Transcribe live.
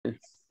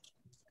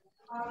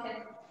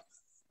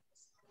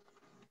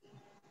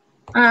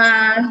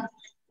Uh,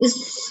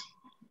 s-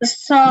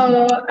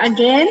 so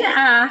again,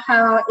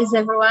 how is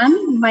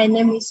everyone? My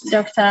name is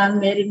Dr.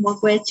 Mary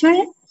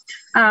Mogweche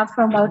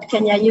from Mount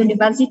Kenya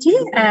University.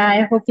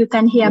 I hope you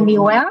can hear me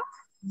well.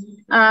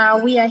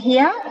 We are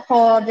here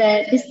for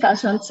the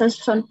discussion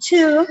session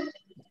 2,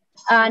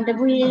 and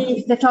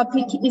the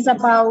topic is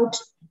about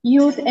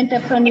youth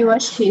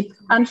entrepreneurship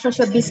and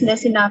social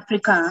business in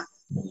Africa.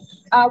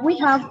 We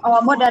have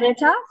our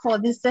moderator for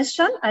this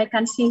session. I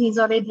can see he's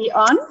already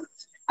on.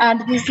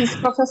 And this is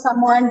Professor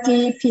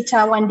Mwangi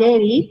Peter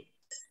Wanderi.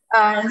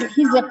 And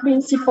he's the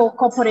Principal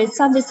Corporate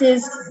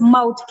Services,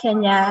 Mount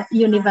Kenya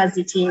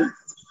University.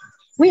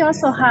 We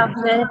also have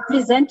the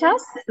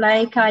presenters,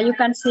 like you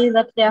can see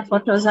that their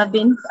photos have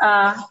been,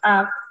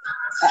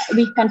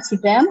 we can see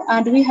them.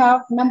 And we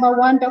have number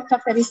one, Dr.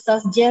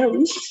 Feristas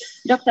Jeru.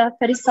 Dr.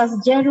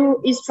 Feristas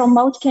Jeru is from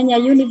Mount Kenya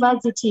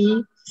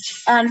University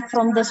and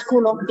from the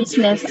School of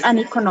Business and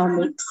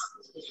Economics.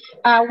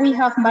 We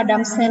have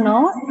Madam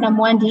Seno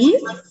Namwandi,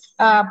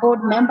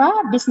 board member,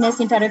 Business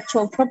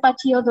Intellectual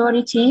Property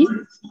Authority,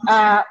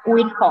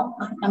 Windhoek,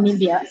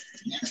 Namibia.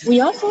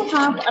 We also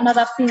have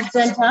another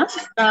presenter,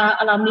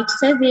 allow me to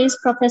say this,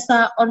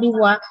 Professor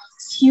Oliwa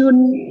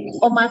Siun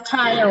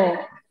Omatayo.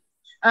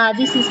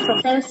 This is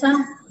Professor,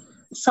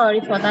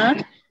 sorry for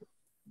that.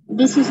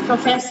 This is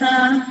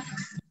Professor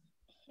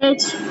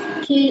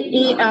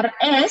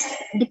HKERS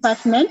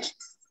Department,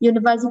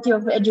 University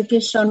of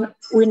Education,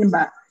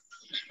 Windhoek.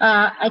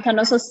 I can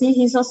also see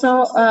he's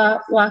also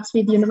works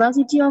with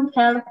University of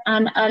Health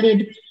and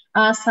Allied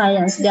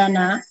Science,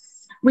 Ghana.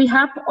 We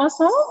have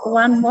also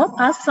one more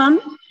person,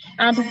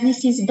 and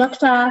this is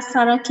Dr.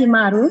 Sarah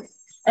Kimaru.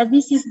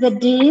 This is the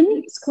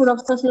Dean, School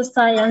of Social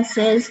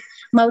Sciences,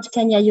 Mount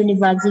Kenya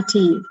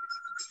University.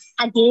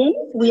 Again,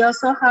 we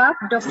also have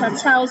Dr.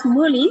 Charles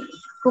Muli,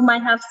 whom I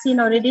have seen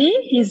already.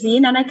 He's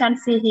in, and I can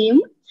see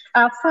him,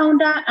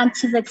 founder and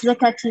chief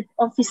executive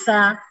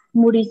officer,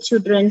 Muri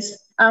Children's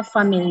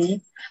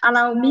Family.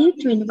 Allow me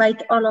to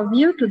invite all of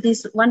you to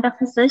this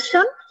wonderful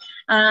session,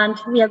 and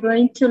we are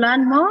going to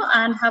learn more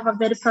and have a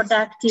very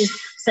productive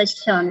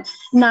session.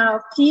 Now,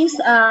 please,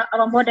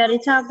 our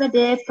moderator of the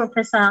day,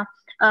 Professor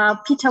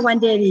Peter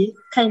Wanderi,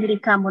 kindly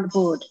come on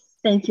board.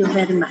 Thank you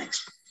very much.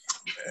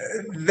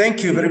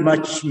 Thank you very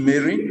much,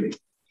 Mary.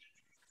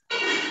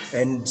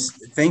 And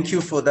thank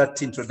you for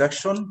that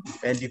introduction.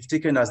 And you've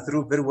taken us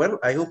through very well.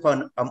 I hope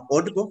I'm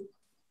audible.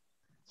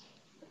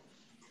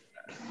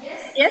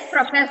 Yes,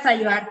 Professor,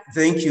 you are.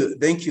 Thank you,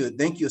 thank you,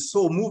 thank you.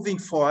 So moving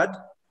forward,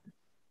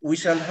 we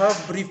shall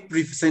have brief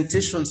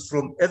presentations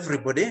from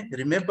everybody.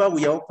 Remember,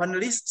 we are all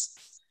panelists,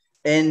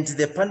 and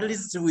the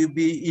panelists will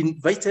be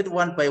invited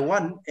one by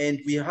one, and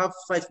we have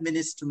 5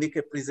 minutes to make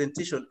a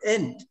presentation.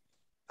 And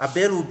a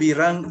bell will be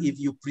rung if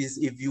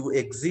you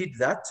exceed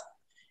that.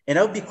 And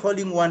I'll be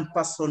calling one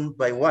person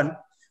by one.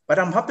 But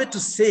I'm happy to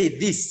say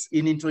this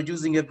in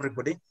introducing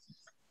everybody,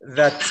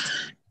 that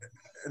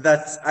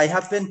I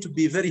happen to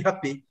be very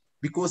happy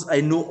because I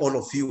know all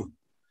of you.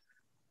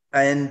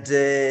 And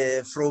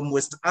from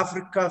West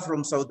Africa,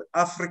 from South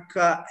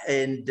Africa,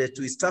 and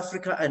to East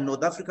Africa and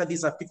North Africa,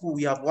 these are people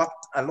we have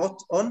worked a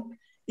lot on,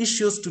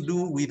 issues to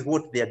do with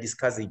what they are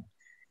discussing.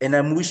 And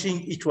I'm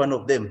wishing each one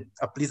of them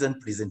a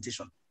pleasant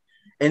presentation.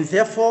 And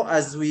therefore,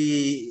 as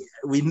we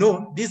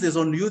know, this is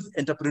on youth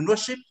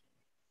entrepreneurship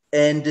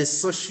and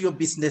social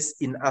business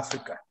in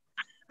Africa.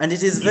 And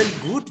it is very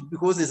good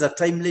because it's a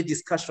timely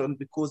discussion,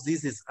 because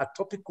this is a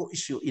topical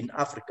issue in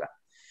Africa.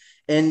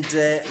 And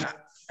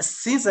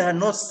since I have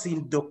not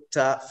seen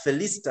Dr.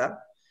 Felista,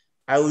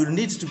 I will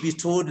need to be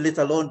told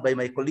later on by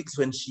my colleagues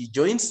when she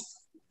joins.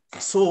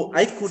 So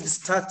I could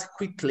start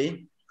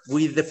quickly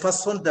with the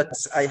person that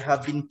I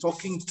have been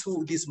talking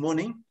to this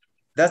morning.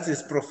 That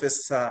is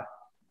Professor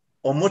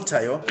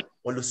Omotayo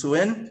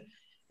Olusuen.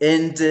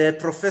 And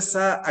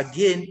Professor,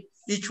 again,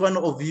 each one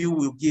of you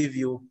will give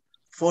you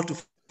 4 to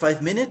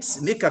 5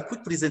 minutes, make a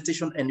quick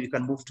presentation, and we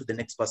can move to the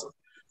next person.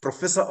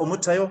 Professor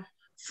Omotayo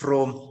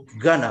from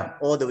Ghana,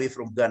 all the way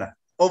from Ghana.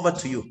 Over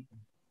to you.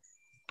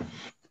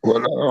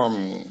 Well,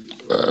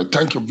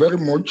 thank you very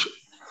much,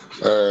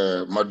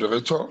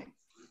 moderator.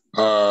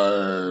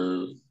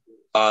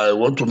 I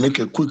want to make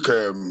a quick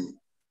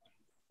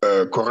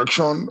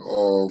correction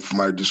of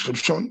my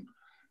description.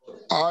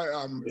 I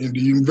am in the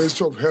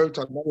University of Health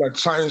and Allied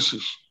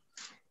Sciences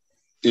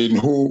in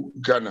Ho,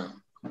 Ghana.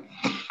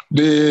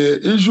 The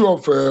issue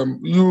of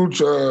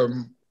youth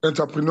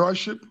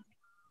entrepreneurship,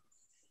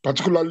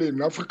 particularly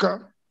in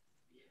Africa,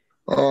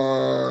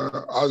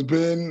 has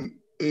been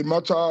a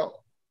matter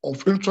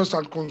of interest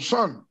and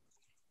concern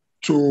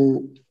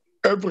to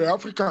every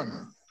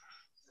African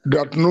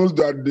that knows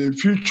that the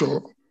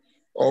future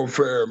of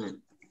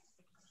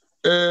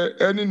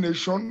any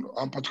nation,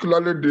 and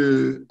particularly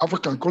the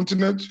African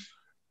continent,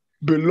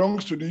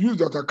 belongs to the youth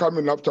that are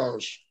coming after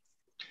us.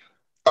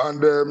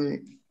 And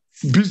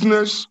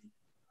business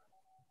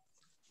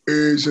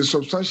is a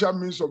substantial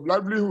means of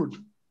livelihood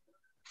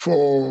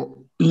for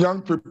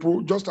young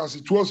people, just as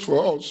it was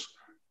for us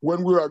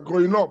when we were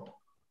growing up.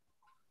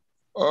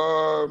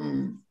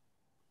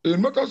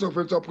 in matters of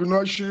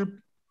entrepreneurship,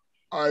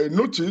 I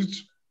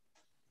noticed,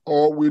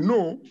 or we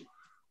know,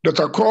 that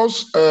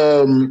across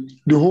the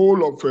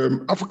whole of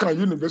African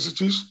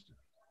universities,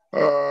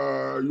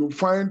 you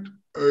find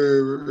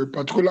a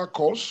particular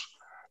course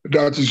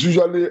that is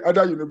usually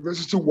either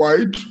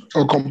university-wide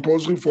or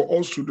compulsory for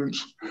all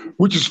students,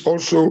 which is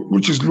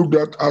looked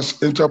at as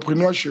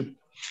entrepreneurship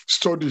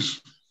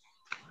studies.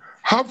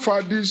 How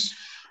far these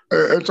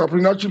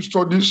entrepreneurship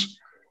studies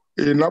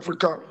in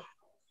Africa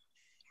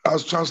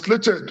has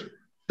translated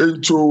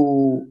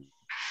into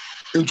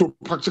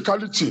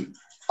practicality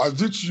as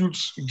these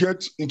youths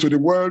get into the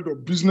world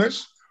of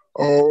business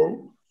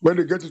or when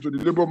they get into the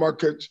labor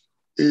market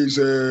is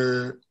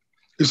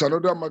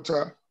another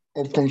matter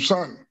of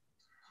concern.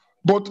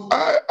 But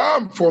I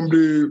am from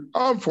the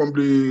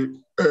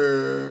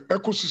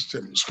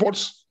ecosystem,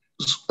 sports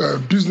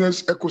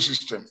business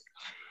ecosystem,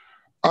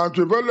 and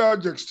to a very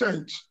large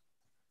extent,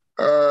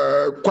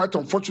 quite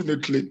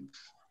unfortunately,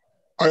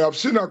 I have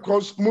seen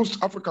across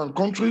most African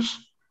countries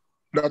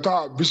that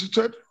I have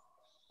visited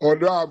or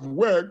that I have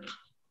worked,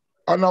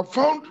 and I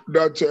found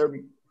that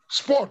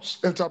sports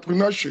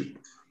entrepreneurship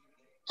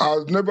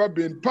has never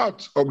been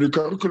part of the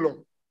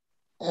curriculum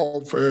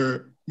of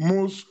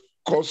most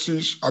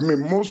courses,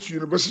 most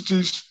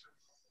universities,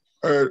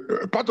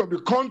 part of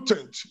the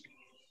content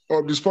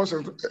of the sports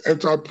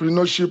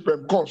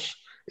entrepreneurship course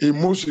in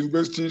most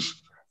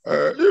universities,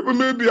 even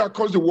maybe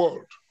across the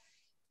world.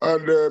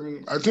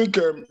 And I think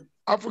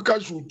Africa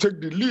should take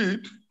the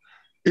lead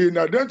in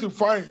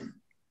identifying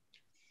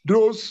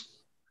those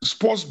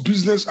sports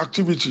business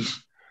activities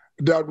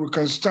that we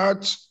can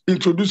start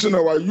introducing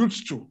our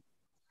youth to,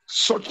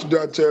 such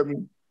that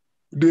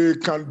they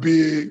can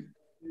be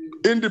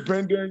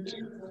independent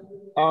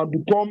and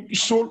become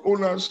sole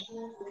owners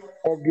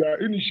of their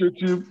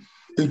initiative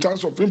in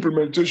terms of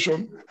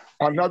implementation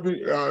and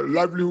having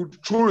livelihood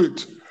through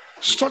it,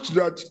 such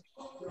that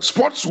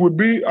sports will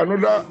be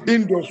another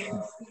industry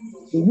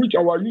in which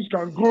our youth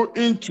can grow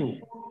into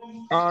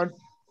and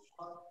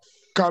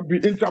can be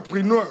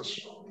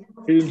entrepreneurs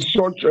in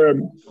such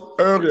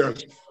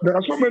areas. There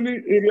are so many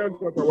areas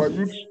that our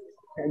youth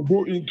can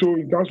go into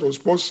in terms of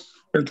sports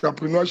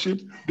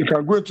entrepreneurship. They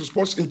can go into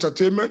sports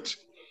entertainment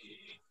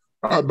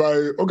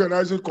by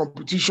organizing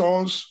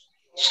competitions,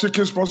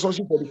 seeking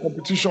sponsorship for the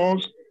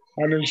competitions,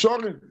 and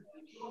ensuring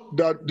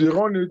that they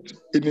run it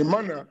in a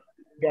manner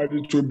that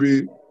it will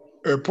be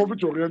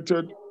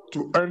profit-oriented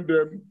to earn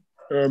them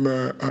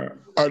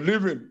a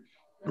living.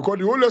 Because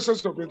the whole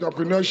essence of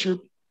entrepreneurship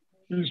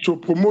is to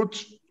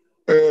promote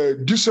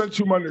decent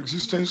human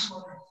existence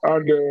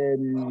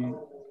and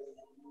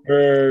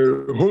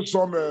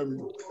wholesome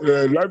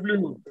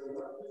livelihood.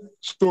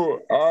 So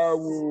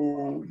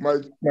my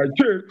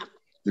take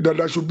is that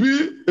there should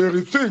be a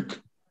rethink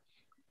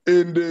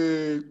in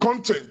the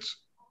content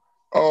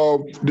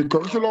of the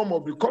curriculum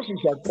of the courses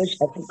across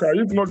Africa,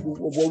 if not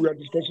what we are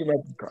discussing in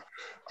Africa,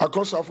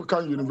 across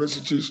African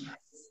universities,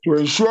 to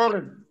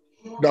ensuring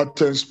that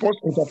sports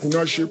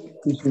entrepreneurship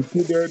is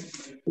included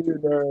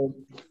in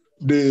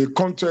the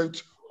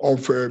content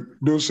of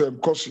those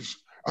courses.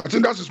 I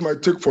think that is my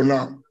take for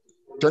now.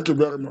 Thank you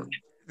very much.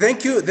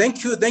 Thank you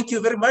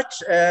very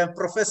much,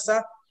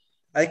 Professor.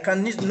 I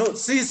can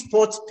see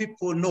sports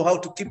people know how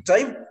to keep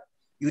time.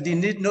 You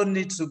no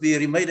need to be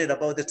reminded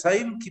about the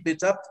time. Keep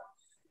it up.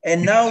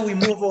 And now we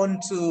move on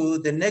to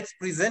the next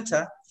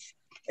presenter.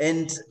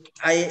 And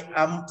I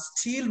am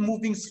still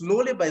moving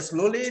slowly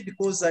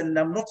because I'm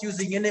not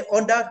using any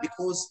order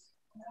because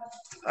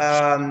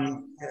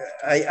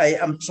I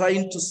am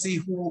trying to see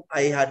who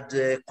I had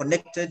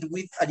connected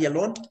with earlier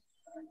on.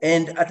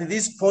 And at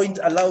this point,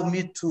 allow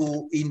me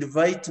to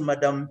invite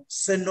Madam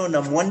Seno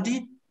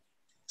Namwandi.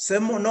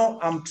 Seno,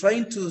 I'm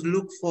trying to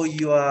look for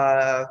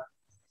your,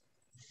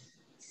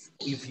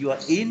 if you are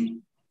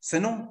in,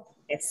 Seno?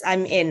 Yes,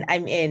 I'm in.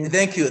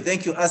 Thank you.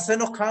 As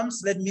Seno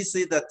comes, let me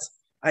say that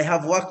I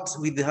have worked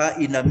with her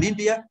in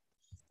Namibia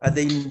at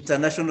the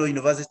International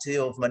University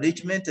of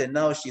Management, and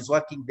now she's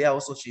working there.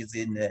 Also, she's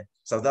in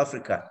South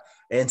Africa.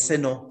 And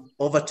Seno,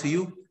 over to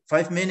you.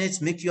 5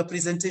 minutes, make your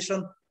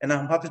presentation, and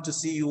I'm happy to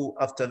see you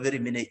after very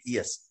many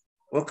years.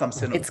 Welcome,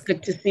 Seno. It's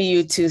good to see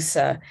you too,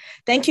 sir.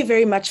 Thank you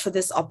very much for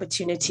this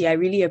opportunity. I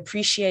really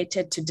appreciate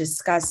it to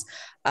discuss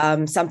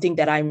something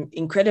that I'm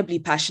incredibly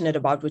passionate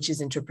about, which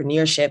is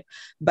entrepreneurship.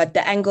 But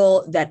the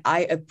angle that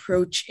I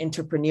approach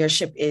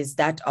entrepreneurship is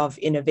that of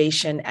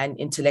innovation and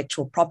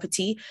intellectual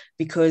property,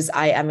 because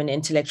I am an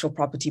intellectual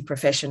property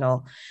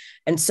professional.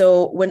 And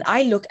so when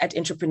I look at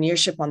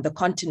entrepreneurship on the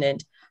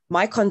continent,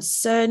 my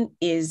concern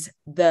is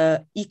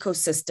the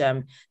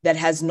ecosystem that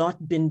has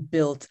not been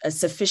built, a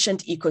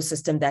sufficient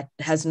ecosystem that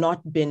has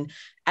not been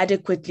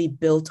adequately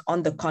built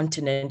on the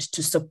continent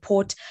to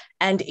support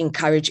and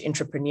encourage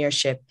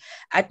entrepreneurship.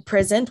 At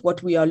present,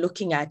 what we are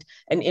looking at,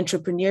 an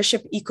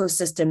entrepreneurship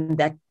ecosystem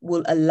that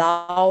will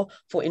allow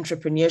for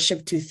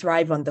entrepreneurship to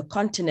thrive on the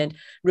continent,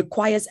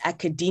 requires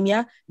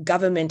academia,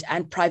 government,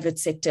 and private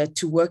sector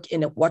to work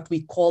in what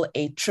we call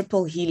a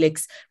triple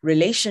helix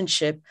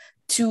relationship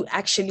to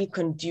actually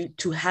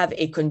to have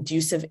a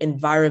conducive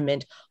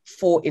environment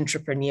for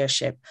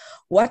entrepreneurship.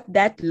 What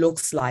that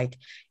looks like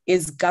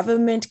is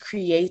government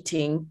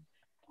creating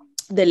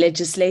the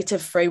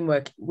legislative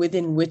framework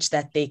within which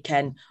that they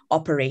can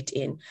operate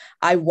in.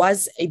 I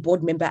was a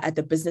board member at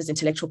the Business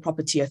Intellectual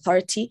Property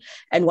Authority,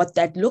 and what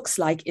that looks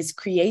like is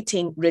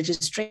creating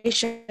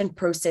registration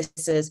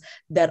processes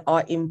that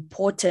are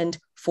important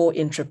for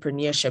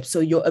entrepreneurship. So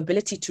your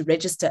ability to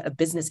register a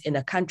business in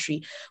a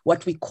country,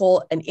 what we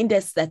call an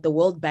index that the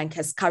World Bank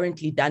has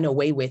currently done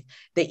away with,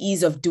 the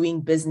Ease of Doing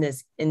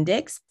Business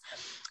Index.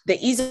 The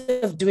Ease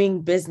of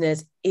Doing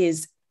Business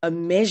is a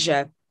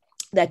measure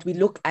that we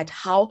look at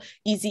how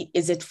easy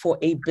is it for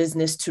a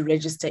business to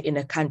register in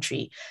a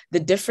country. The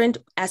different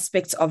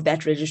aspects of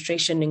that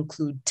registration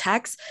include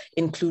tax,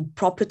 include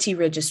property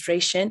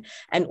registration,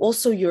 and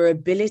also your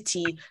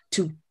ability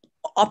to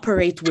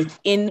operate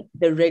within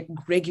the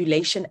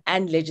regulation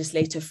and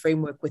legislative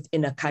framework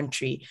within a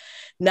country.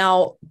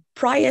 Now,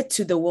 prior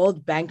to the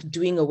World Bank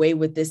doing away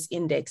with this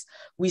index,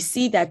 we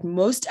see that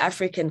most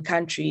African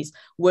countries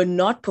were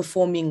not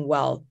performing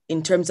well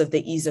in terms of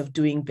the ease of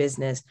doing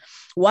business.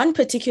 One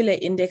particular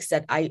index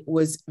that I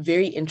was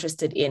very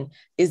interested in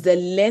is the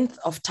length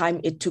of time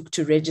it took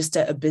to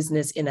register a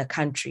business in a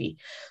country.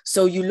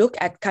 So you look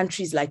at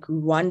countries like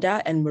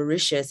Rwanda and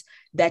Mauritius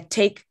that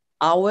take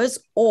hours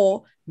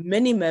or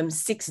minimum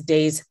 6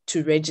 days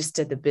to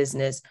register the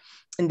business.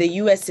 In the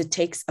US, it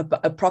takes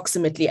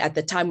approximately, at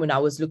the time when I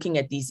was looking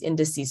at these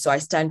indices, so I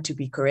stand to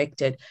be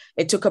corrected,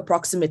 it took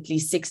approximately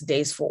 6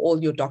 days for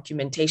all your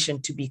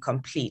documentation to be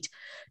complete.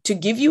 To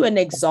give you an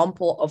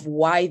example of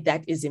why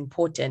that is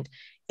important,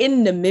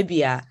 in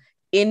Namibia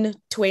in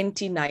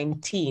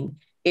 2019,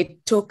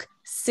 it took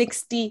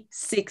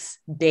 66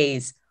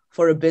 days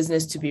for a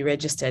business to be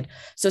registered.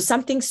 So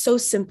something so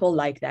simple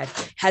like that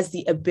has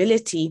the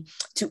ability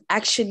to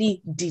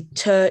actually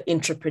deter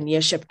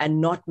entrepreneurship and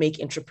not make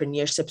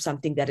entrepreneurship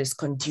something that is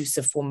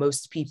conducive for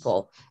most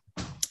people.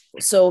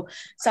 So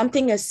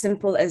something as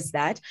simple as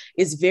that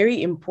is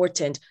very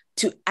important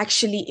to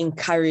actually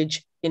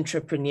encourage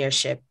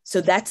entrepreneurship.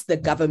 So that's the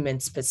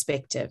government's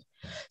perspective.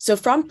 So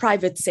from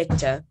private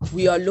sector,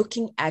 we are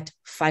looking at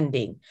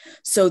funding.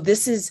 So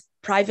this is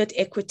private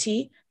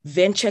equity,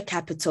 venture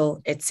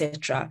capital,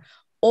 etc.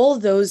 All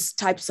those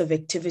types of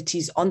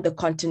activities on the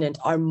continent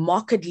are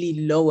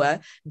markedly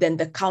lower than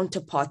the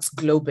counterparts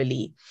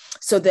globally.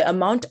 So the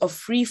amount of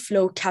free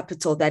flow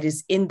capital that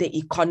is in the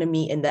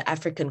economy in the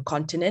African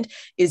continent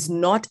is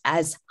not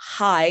as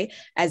high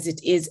as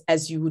it is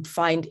as you would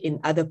find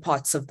in other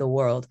parts of the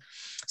world.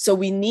 So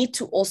we need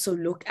to also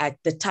look at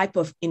the type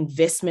of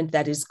investment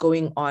that is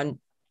going on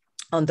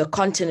the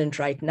continent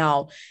right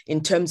now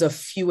in terms of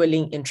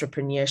fueling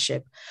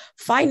entrepreneurship.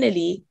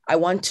 Finally, I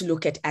want to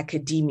look at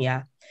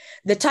academia.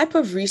 The type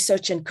of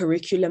research and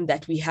curriculum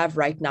that we have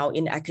right now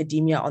in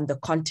academia on the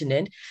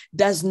continent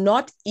does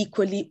not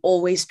equally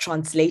always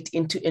translate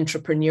into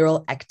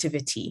entrepreneurial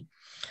activity.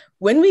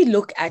 When we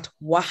look at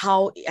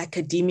how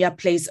academia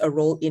plays a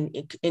role in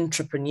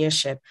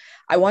entrepreneurship,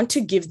 I want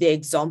to give the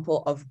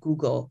example of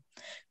Google.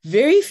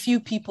 Very few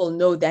people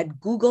know that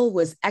Google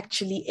was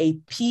actually a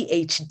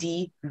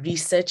PhD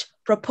research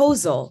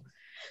proposal.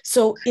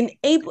 So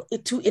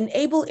to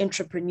enable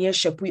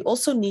entrepreneurship, we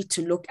also need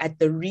to look at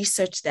the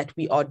research that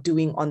we are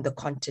doing on the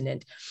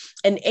continent,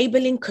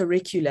 enabling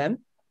curriculum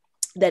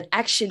that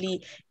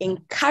actually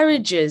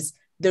encourages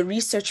the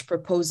research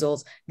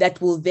proposals that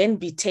will then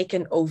be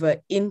taken over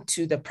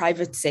into the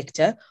private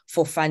sector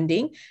for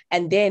funding,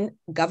 and then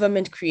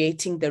government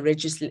creating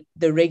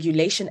the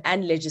regulation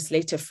and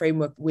legislative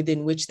framework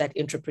within which that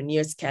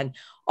entrepreneurs can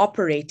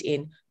operate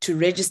in to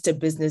register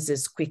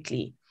businesses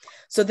quickly.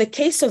 So the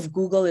case of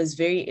Google is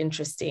very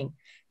interesting.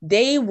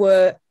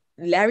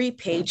 Larry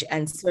Page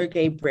and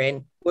Sergey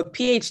Brin were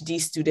PhD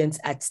students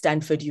at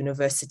Stanford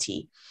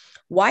University.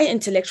 Why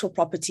intellectual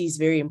property is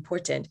very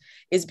important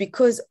is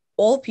because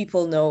all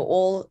people know,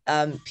 all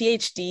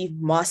PhD,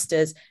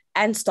 masters,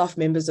 and staff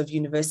members of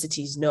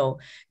universities know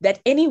that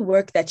any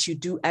work that you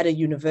do at a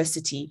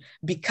university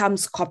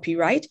becomes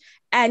copyright,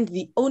 and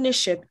the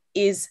ownership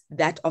is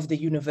that of the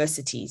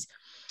universities.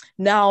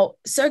 Now,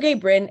 Sergey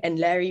Brin and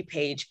Larry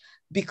Page,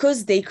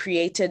 because they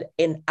created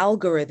an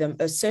algorithm,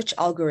 a search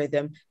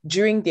algorithm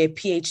during their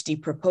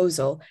PhD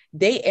proposal,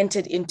 they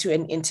entered into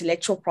an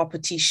intellectual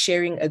property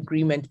sharing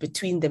agreement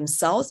between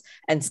themselves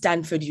and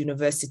Stanford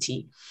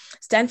University.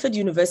 Stanford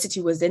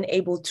University was then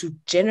able to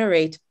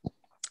generate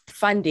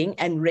funding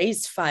and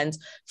raise funds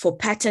for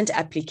patent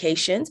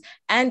applications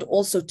and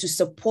also to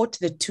support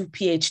the two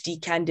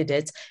PhD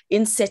candidates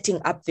in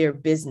setting up their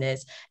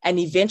business. And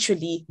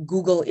eventually,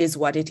 Google is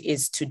what it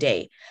is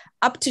today.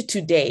 Up to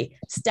today,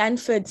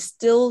 Stanford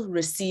still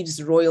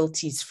receives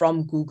royalties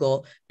from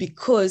Google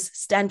because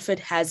Stanford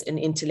has an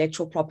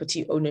intellectual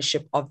property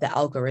ownership of the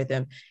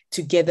algorithm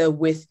together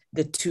with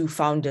the two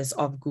founders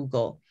of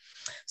Google.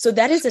 So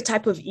that is the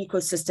type of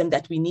ecosystem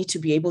that we need to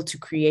be able to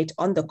create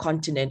on the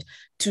continent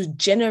to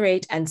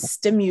generate and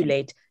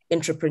stimulate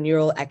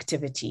entrepreneurial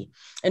activity.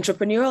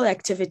 Entrepreneurial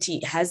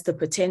activity has the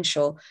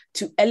potential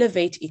to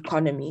elevate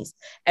economies.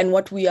 And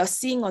what we are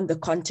seeing on the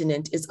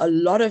continent is a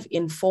lot of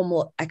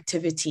informal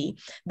activity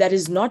that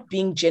is not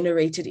being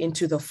generated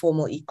into the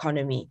formal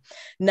economy.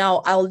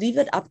 Now, I'll leave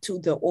it up to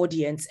the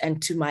audience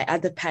and to my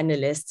other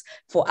panelists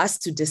for us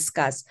to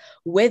discuss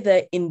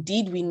whether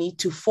indeed we need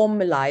to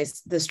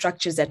formalize the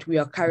structures that we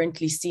are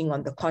currently seeing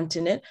on the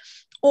continent,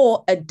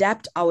 or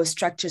adapt our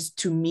structures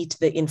to meet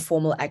the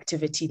informal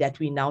activity that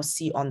we now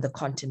see on the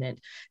continent.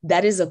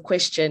 That is a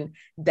question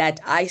that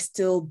I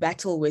still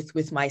battle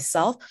with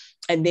myself.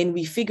 And then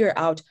we figure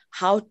out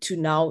how to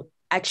now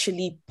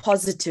actually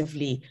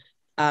positively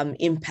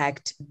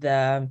impact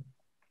the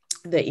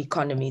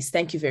economies.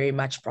 Thank you very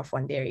much, Prof.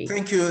 Wanderi.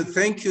 Thank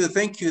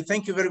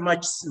you very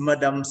much,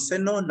 Madam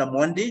Seno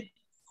Namwandi.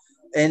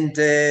 And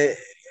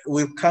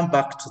we'll come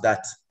back to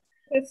that.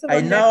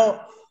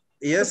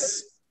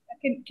 Yes.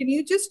 Can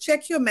you just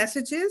check your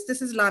messages?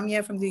 This is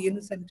Lamia from the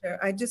Unicenter.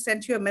 I just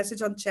sent you a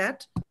message on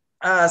chat.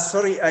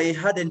 Sorry, I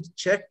hadn't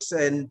checked,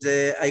 and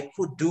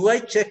do I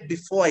check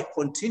before I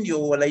continue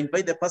while I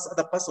invite the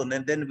other person,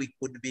 and then we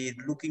could be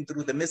looking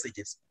through the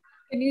messages?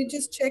 Can you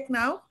just check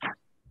now?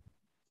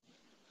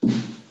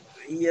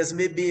 Yes,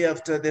 maybe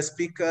after the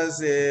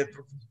speakers.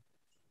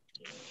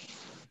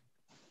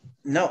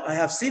 No, I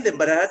have seen them,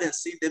 but I hadn't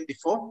seen them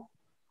before.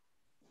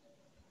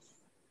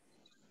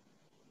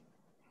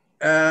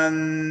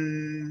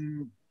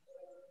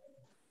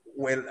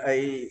 Well,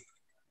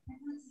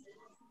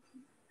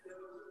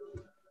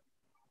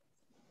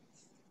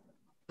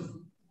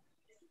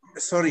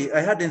 sorry, I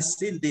hadn't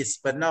seen this,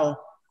 but now,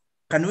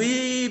 can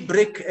we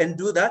break and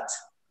do that?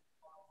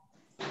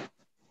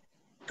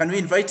 Can we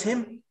invite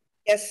him?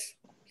 Yes,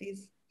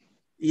 please.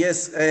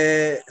 Yes,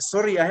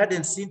 sorry, I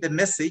hadn't seen the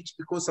message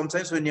because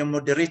sometimes when you're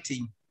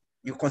moderating,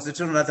 you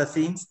concentrate on other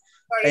things.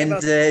 Sorry,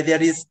 and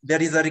there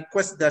is a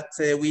request that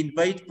we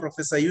invite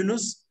Professor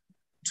Yunus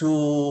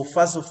to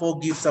first of all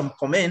give some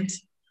comment,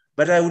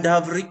 but I would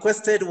have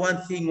requested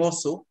one thing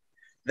also,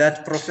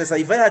 that Professor,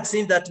 if I had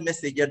seen that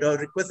message, I'd have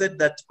requested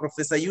that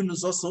Professor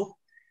Yunus also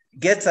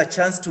gets a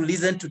chance to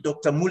listen to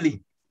Dr.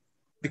 Muli,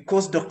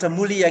 because Dr.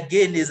 Muli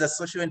again is a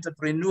social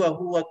entrepreneur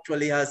who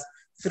actually has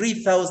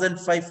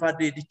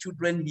 3,500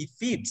 children he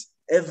feeds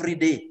every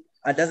day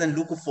and doesn't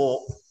look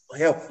for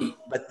help,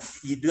 but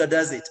he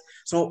does it.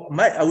 So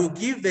I will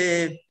give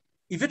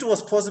if it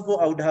was possible,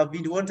 I would have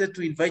wanted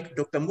to invite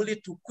Dr. Muli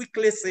to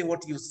quickly say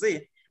what you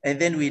say, and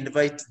then we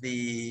invite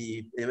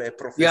the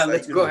professor. Yeah,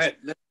 let's go ahead.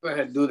 Let's go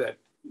ahead, do that.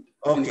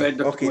 Okay,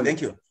 okay,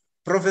 thank you.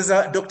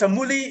 Professor Dr.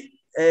 Muli,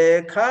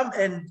 come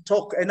and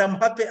talk, and I'm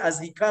happy as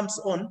he comes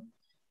on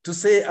to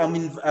say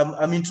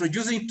I'm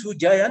introducing two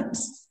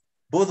giants.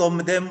 Both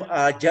of them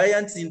are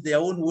giants in their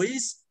own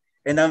ways.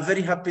 And I'm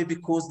very happy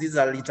because these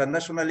are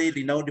internationally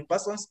renowned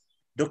persons.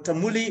 Dr.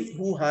 Muli,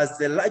 who has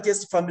the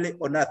largest family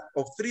on earth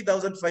of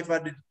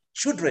 3,500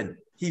 children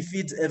he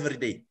feeds every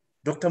day.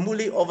 Dr.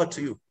 Muli, over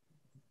to you.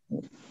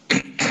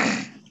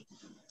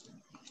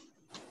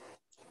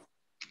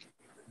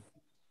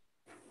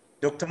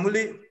 Dr.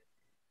 Muli.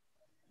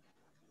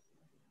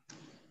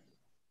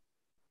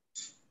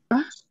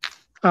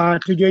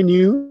 To join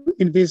you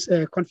in this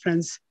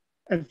conference.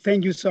 And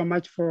thank you so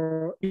much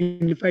for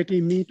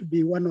inviting me to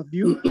be one of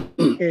you,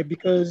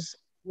 because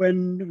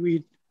when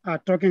we are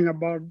talking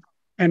about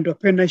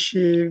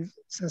entrepreneurship,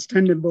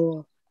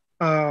 sustainable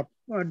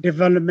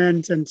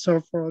development, and so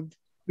forth,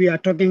 we are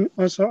talking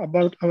also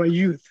about our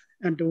youth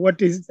and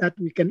what is that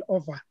we can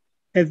offer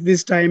at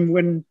this time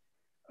when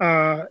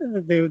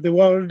the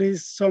world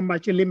is so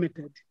much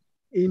limited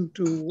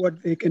into what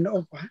they can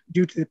offer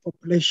due to the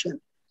population.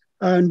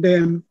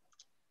 And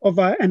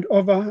over and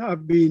over,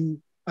 I've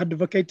been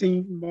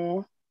advocating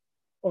more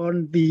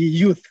on the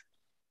youth,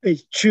 the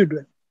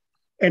children,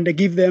 and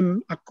give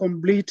them a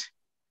complete,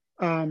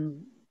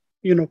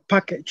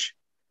 package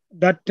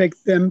that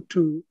takes them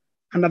to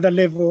another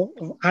level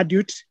of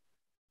adult,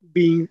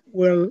 being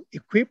well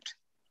equipped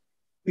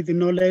with the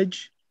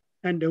knowledge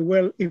and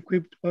well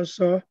equipped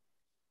also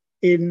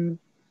in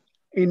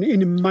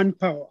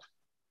manpower.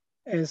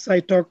 As I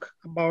talk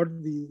about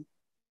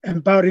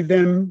empowering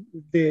them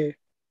with the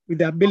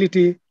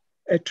ability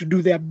to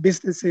do their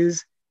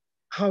businesses,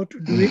 how to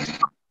do it.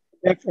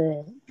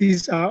 Therefore,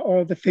 these are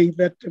all the things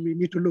that we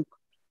need to look.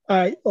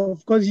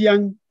 Of course,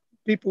 young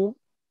people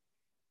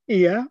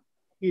here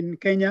in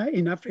Kenya,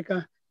 in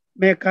Africa,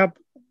 make up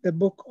the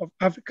bulk of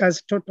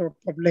Africa's total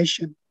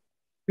population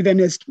with an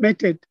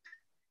estimated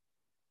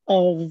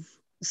of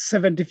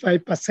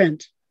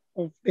 75%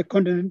 of the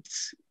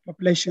continent's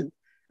population.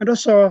 And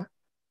also,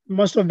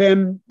 most of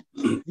them,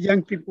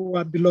 young people who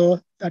are below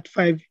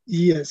 35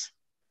 years.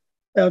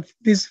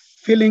 This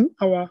filling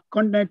our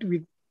continent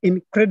with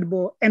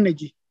incredible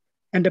energy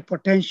and the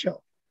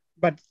potential,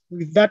 but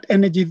with that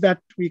energy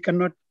that we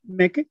cannot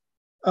make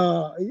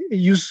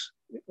use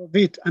of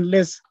it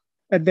unless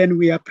then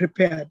we are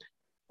prepared.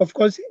 Of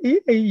course,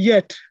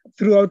 yet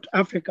throughout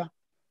Africa,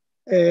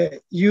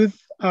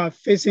 youth are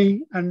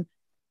facing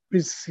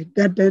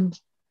unprecedented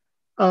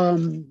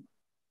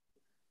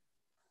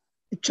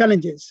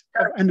challenges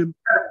of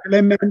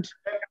unemployment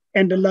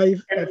and the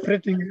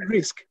life-threatening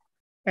risk.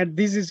 And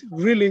this is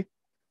really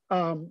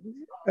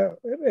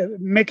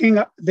making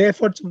the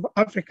efforts of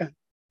Africa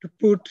to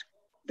put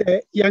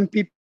the young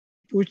people,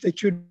 the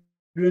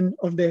children,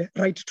 of the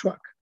right track.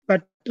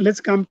 But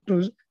let's come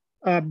to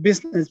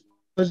business.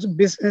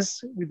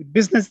 Because with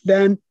business,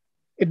 then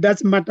it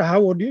doesn't matter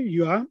how old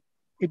you are,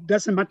 it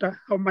doesn't matter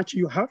how much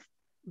you have,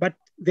 but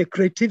the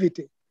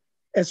creativity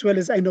as well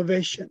as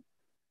innovation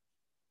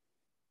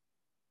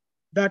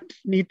that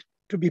need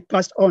to be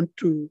passed on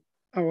to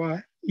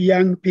our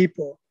young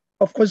people.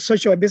 Of course,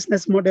 social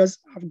business models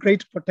have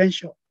great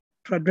potential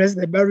to address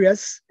the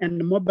barriers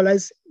and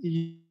mobilize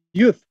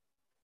youth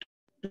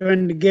to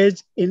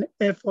engage in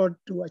effort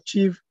to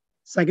achieve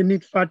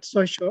significant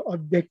social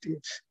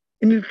objectives,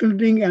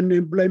 including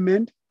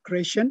employment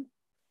creation,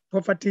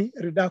 poverty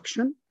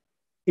reduction,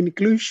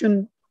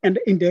 inclusion, and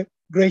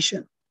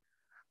integration.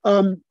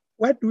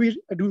 Why do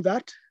we do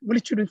that? Holy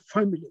Children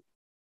Family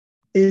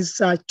is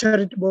a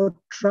charitable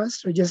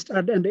trust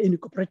registered and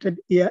incorporated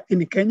here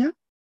in Kenya.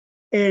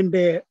 And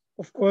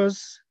of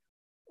course,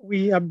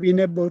 we have been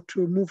able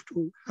to move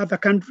to other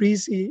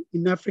countries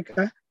in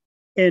Africa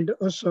and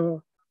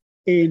also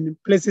in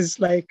places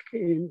like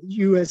in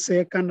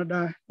USA,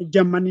 Canada,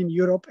 Germany,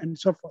 Europe, and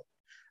so forth.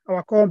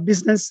 Our core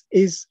business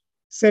is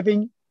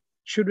saving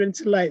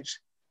children's lives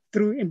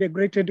through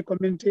integrated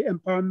community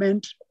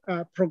empowerment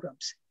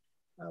programs.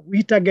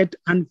 We target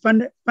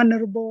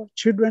vulnerable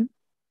children,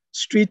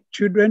 street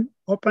children,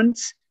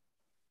 orphans,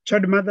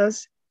 child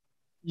mothers,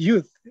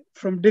 youth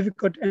from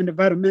difficult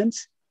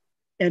environments,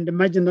 and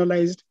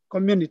marginalized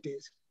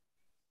communities.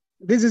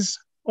 This is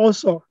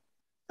also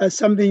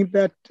something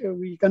that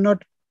we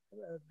cannot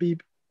be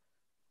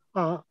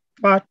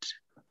part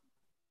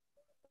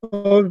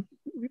of,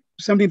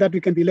 something that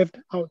we can be left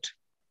out.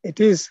 It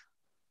is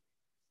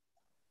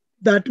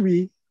that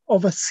we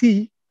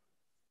oversee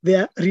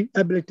their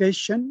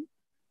rehabilitation,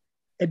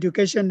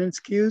 education and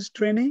skills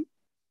training,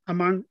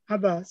 among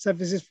other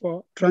services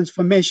for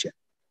transformation,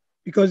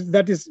 because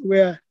that is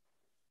where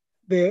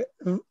the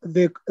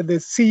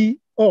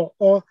CO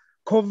or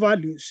core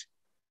values,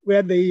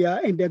 where they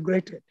are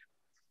integrated.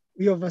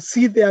 We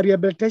oversee their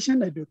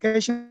rehabilitation,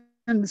 education,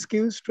 and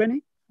skills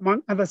training,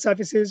 among other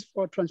services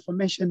for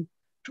transformation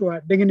to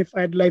a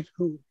dignified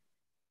livelihood.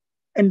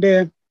 And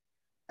the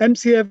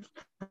MCF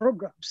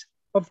programs,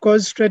 of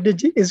course,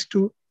 strategy is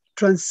to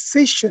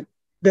transition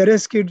the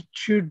rescued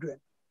children,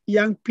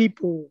 young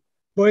people,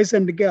 boys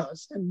and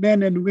girls, and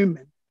men and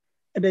women,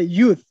 and the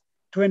youth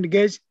to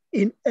engage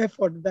in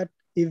effort that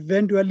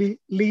eventually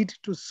lead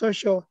to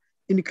social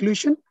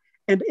inclusion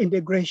and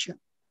integration,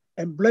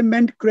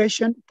 employment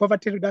creation,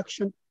 poverty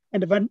reduction,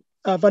 and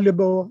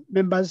valuable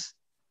members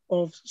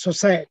of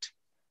society.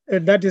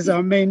 That is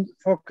our main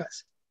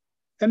focus.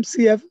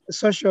 MCF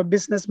social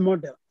business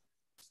model.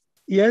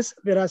 Yes,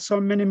 there are so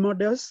many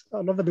models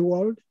all over the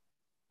world,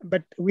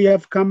 but we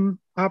have come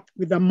up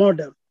with a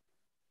model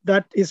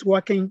that is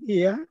working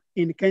here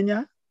in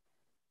Kenya.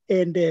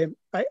 And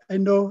I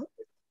know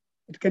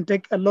it can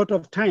take a lot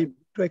of time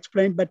to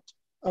explain, but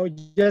I'll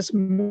just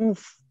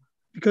move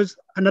because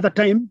another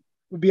time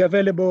will be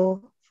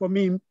available for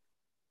me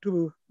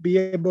to be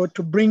able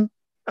to bring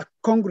a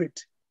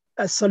concrete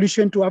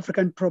solution to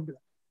African problem.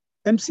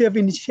 MCF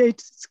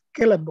initiates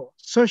scalable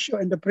social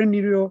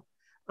entrepreneurial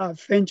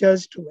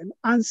ventures to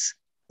enhance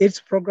its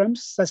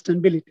program's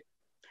sustainability.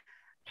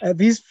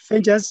 These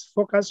ventures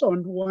focus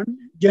on one,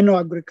 general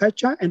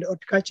agriculture and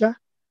horticulture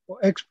for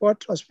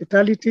export,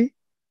 hospitality,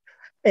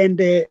 and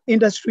the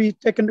industry,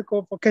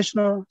 technical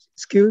vocational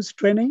skills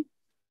training,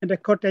 and the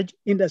cottage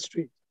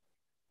industry.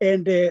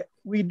 And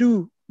we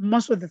do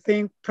most of the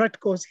thing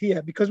practicals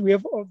here because we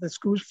have all the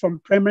schools from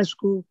primary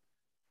school,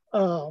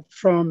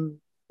 from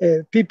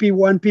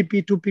PP1,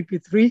 PP2,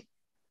 PP3,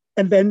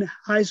 and then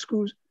high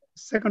school,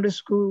 secondary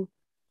school,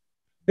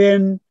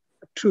 then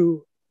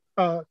to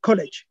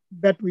college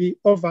that we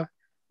offer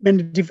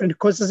many different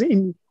courses,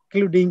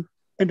 including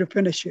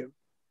entrepreneurship.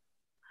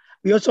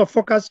 We also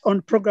focus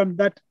on programs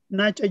that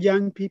nurture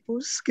young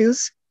people's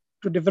skills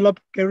to develop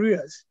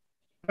careers,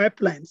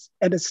 pipelines,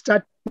 and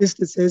start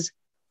businesses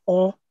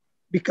or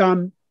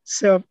become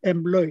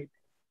self-employed.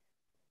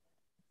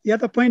 The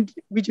other point,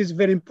 which is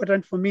very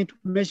important for me to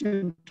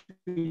mention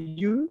to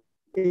you,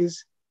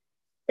 is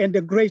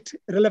integrate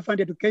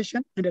relevant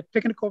education and the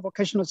technical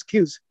vocational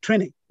skills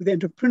training with the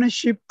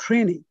entrepreneurship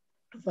training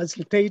to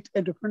facilitate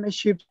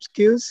entrepreneurship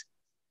skills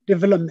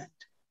development.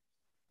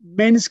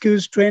 Main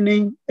skills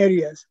training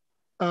areas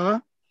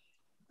are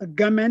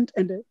garment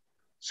and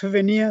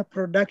souvenir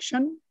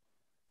production.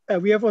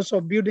 We have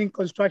also building,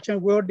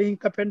 construction, welding,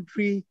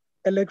 carpentry,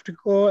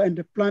 electrical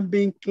and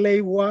plumbing,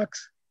 clay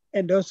works,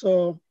 and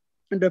also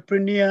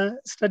entrepreneur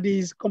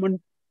studies,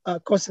 common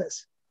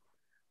courses.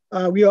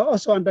 We are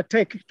also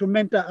undertake to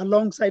mentor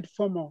alongside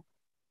formal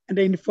and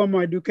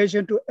informal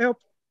education to help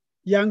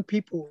young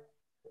people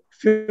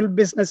fill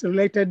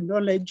business-related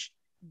knowledge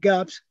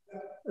gaps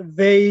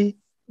they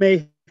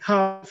may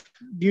have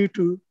due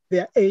to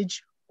their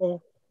age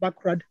or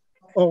background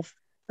of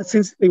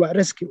since they were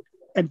rescued.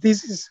 And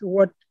this is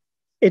what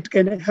it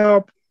can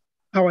help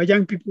our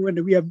young people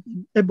when we have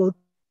been able.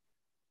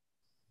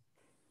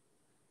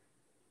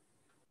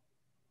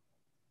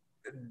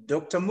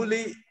 Dr.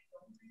 Muli,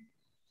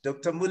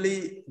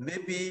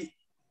 maybe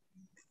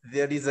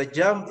there is a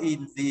jam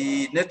in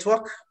the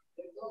network.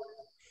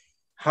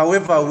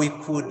 However, we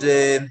could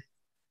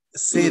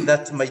say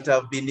that might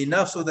have been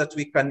enough so that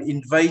we can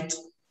invite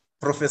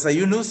Professor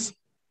Yunus.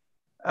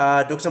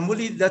 Dr.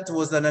 Muli, that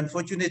was an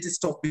unfortunate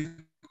stop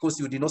because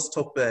you did not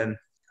stop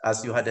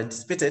as you had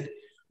anticipated,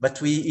 but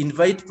we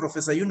invite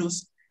Professor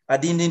Yunus.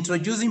 And in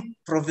introducing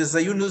Professor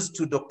Yunus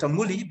to Dr.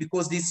 Muli,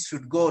 because this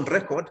should go on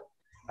record,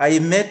 I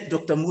met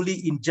Dr.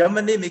 Muli in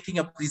Germany making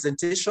a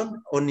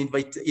presentation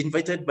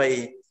invited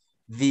by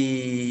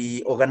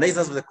the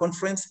organizers of the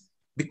conference,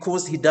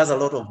 because he does a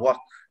lot of work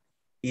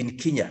in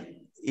Kenya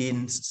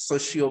in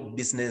social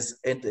business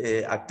and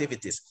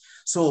activities.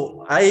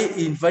 So I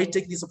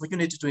take this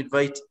opportunity to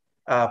invite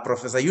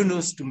Professor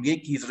Yunus to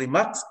make his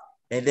remarks,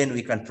 and then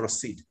we can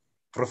proceed.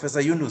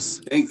 Professor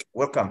Yunus,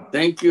 welcome.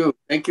 Thank you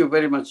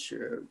very much,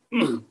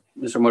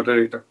 Mr.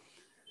 Moderator.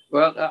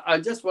 Well, I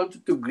just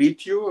wanted to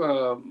greet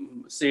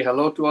you, say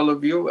hello to all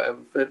of you.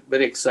 I'm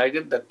very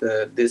excited that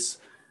this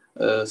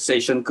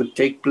session could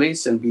take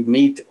place and we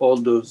meet all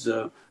those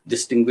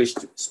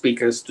distinguished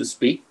speakers to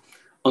speak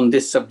on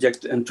this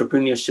subject,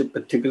 entrepreneurship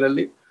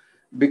particularly,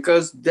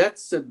 because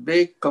that's a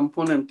big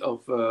component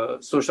of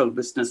social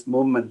business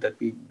movement that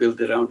we build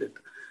around it.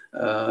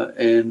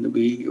 And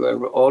we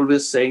were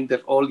always saying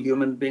that all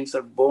human beings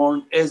are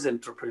born as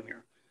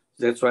entrepreneurs.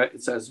 That's why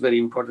it's very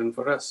important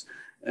for us.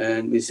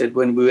 And we said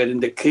when we were in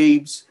the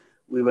caves,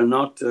 we were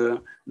not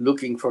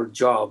looking for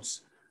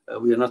jobs.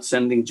 We are not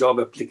sending job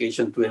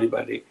application to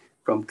anybody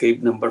from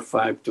cave number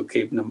 5 to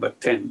cave number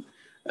 10.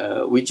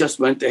 We just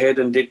went ahead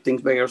and did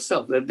things by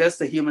ourselves. That's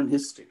the human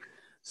history.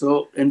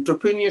 So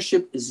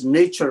entrepreneurship is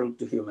natural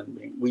to human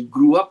being. We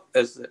grew up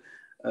as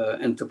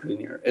an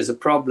entrepreneur, as a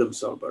problem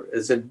solver,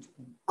 as a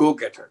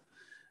go-getter.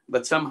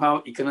 But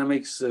somehow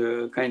economics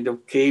kind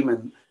of came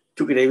and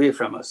took it away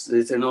from us.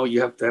 They said, no,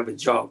 you have to have a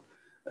job.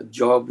 A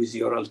job is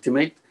your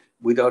ultimate.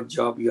 Without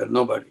job, you are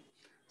nobody.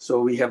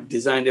 So we have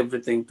designed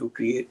everything to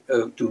create,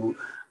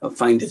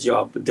 find a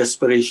job,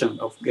 desperation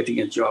of getting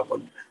a job, or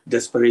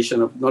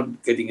desperation of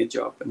not getting a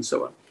job, and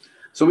so on.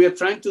 So we are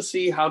trying to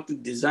see how to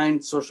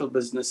design social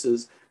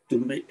businesses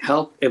to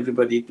help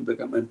everybody to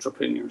become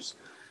entrepreneurs.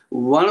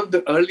 One of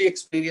the early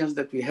experience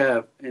that we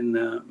have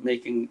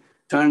in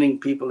turning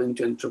people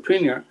into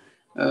entrepreneur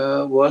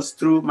was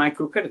through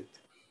microcredit.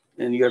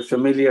 And you're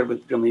familiar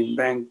with Grameen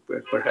Bank,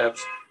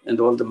 perhaps, and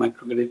all the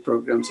microcredit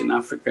programs in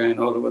Africa and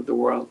all over the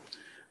world.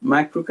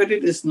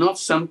 Microcredit is not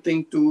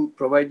something to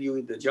provide you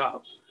with a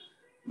job.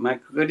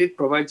 Microcredit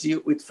provides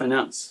you with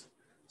finance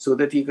so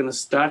that you can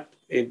start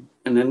an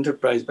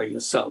enterprise by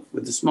yourself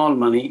with the small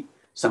money,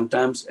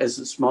 sometimes as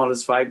small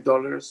as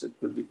 $5, it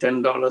could be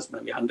 $10,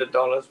 maybe $100,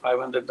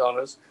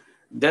 $500.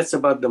 That's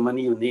about the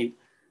money you need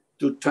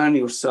to turn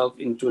yourself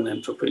into an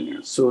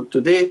entrepreneur. So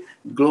today,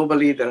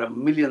 globally, there are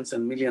millions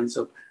and millions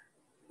of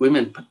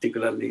women,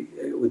 particularly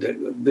with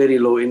a very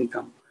low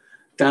income,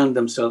 turn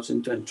themselves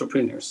into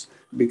entrepreneurs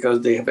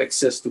because they have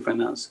access to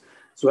finance.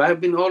 So I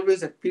have been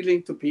always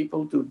appealing to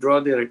people to draw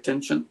their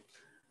attention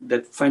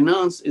that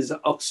finance is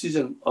the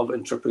oxygen of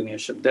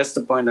entrepreneurship. That's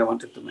the point I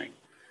wanted to make.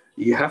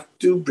 You have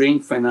to bring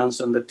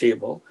finance on the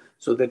table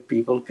so that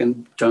people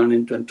can turn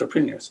into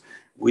entrepreneurs.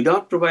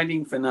 Without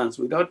providing finance,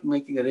 without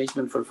making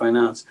arrangement for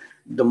finance,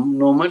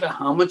 no matter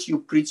how much you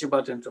preach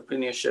about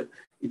entrepreneurship,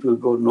 it will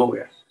go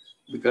nowhere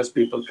because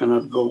people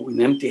cannot go with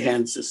empty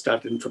hands to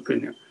start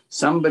entrepreneur.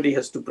 Somebody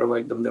has to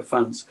provide them the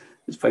funds,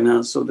 the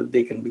finance, so that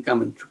they can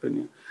become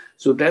entrepreneur.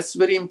 So that's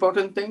very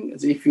important thing.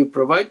 Is if you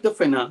provide the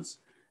finance,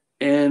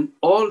 and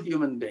all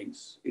human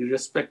beings,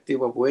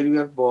 irrespective of where we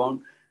are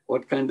born,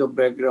 what kind of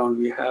background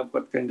we have,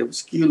 what kind of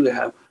skill we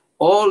have,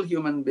 all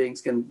human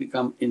beings can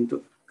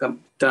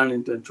turn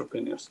into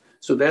entrepreneurs.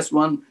 So that's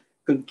one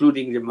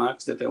concluding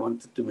remarks that I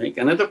wanted to make.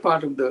 Another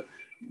part of the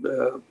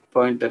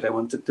point that I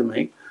wanted to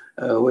make,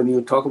 when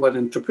you talk about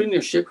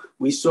entrepreneurship,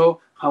 we saw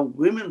how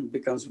women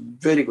becomes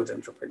very good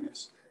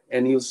entrepreneurs.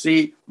 And you'll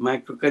see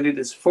microcredit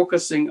is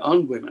focusing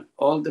on women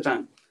all the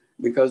time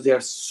because they are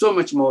so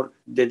much more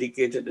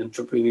dedicated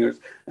entrepreneurs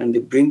and they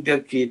bring their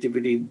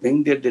creativity,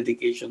 bring their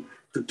dedication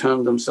to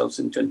turn themselves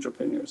into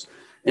entrepreneurs.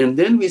 And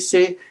then we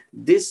say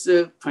this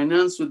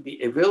finance would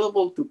be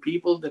available to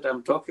people that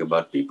I'm talking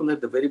about, people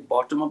at the very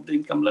bottom of the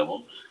income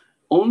level,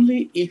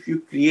 only if you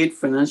create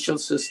financial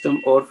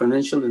system or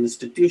financial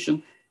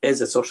institution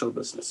as a social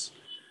business.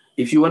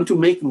 If you want to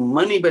make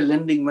money by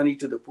lending money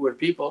to the poor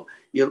people,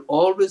 you'll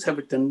always have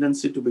a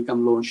tendency to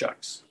become loan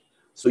sharks.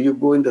 So you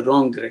go in the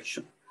wrong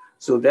direction.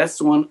 So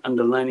that's one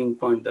underlining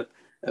point that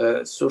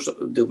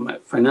the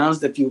finance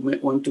that you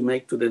want to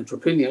make to the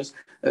entrepreneurs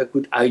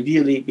could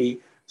ideally be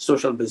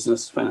social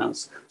business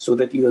finance, so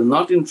that you are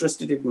not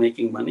interested in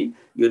making money,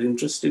 you're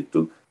interested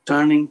to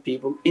turning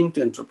people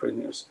into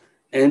entrepreneurs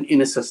and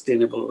in a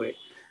sustainable way.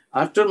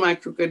 After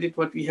microcredit,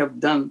 what we have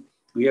done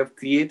we have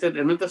created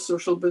another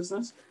social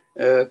business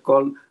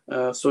called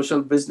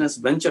Social Business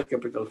Venture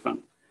Capital Fund.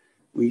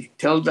 We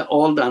tell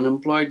all the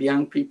unemployed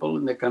young people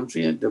in the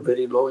country, and the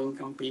very low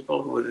income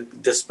people who are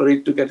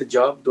desperate to get a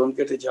job, don't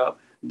get a job,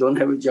 don't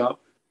have a job.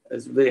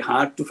 It's very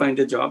hard to find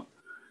a job.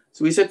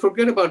 So we said,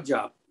 forget about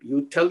job.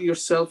 You tell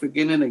yourself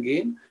again and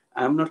again,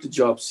 I'm not a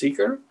job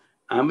seeker,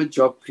 I'm a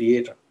job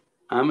creator.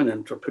 I'm an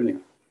entrepreneur.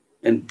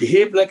 And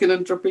behave like an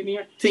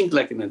entrepreneur, think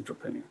like an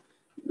entrepreneur.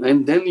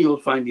 And then you'll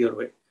find your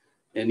way.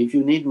 And if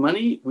you need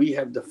money, we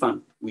have the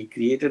fund. We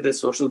created a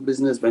social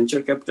business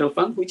venture capital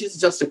fund, which is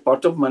just a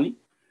pot of money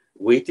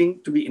waiting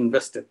to be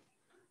invested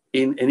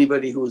in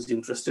anybody who is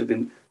interested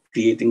in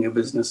creating a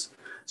business.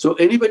 So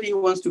anybody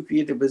who wants to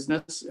create a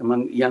business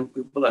among young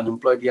people,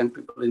 unemployed young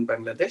people in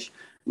Bangladesh,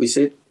 we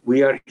said,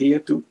 we are here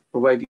to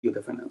provide you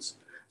the finance.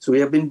 So we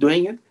have been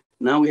doing it.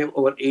 Now we have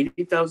over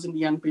 80,000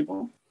 young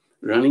people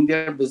running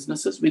their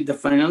businesses with the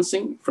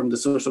financing from the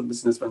Social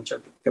Business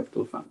Venture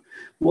Capital Fund.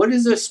 What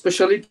is the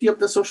specialty of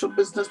the Social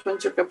Business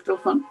Venture Capital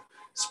Fund?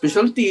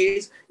 Specialty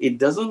is it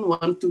doesn't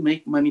want to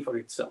make money for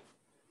itself.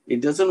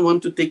 It doesn't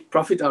want to take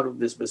profit out of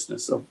this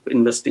business of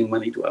investing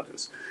money to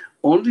others.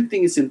 Only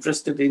thing it's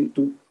interested in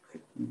to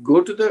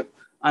go to the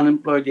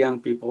unemployed young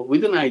people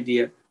with an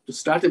idea to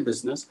start a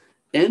business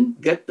and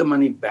get the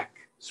money back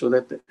so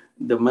that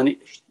the money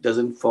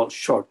doesn't fall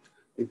short.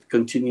 It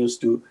continues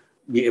to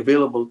be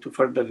available to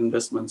further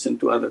investments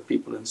into other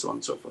people and so on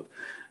and so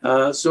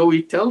forth. So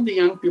we tell the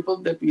young people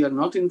that we are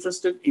not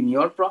interested in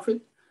your profit.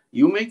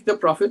 You make the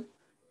profit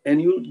and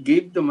you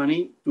give the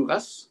money to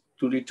us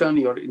to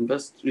return our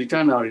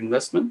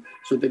investment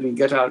so that we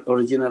get our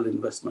original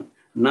investment.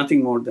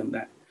 Nothing more than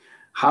that.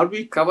 How do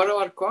we cover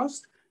our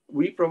cost?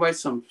 We provide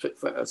some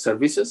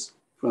services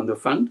from the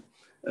fund.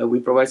 We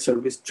provide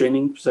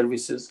training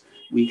services.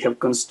 We have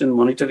constant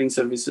monitoring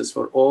services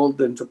for all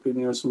the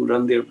entrepreneurs who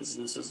run their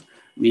businesses.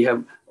 We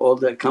have all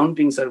the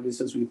accounting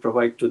services we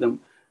provide to them.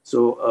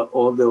 So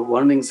all the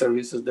warning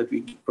services that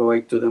we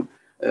provide to them.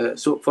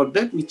 So for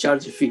that, we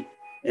charge a fee.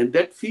 And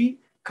that fee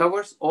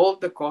covers all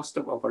the cost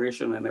of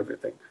operation and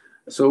everything.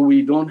 So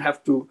we don't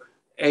have to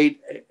add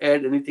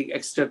anything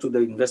extra to the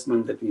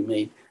investment that we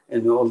made,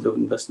 and all the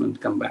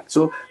investment come back.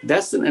 So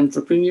that's an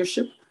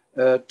entrepreneurship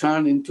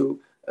turned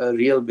into a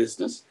real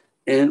business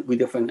and with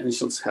the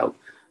financials help.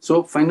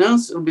 So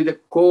finance will be the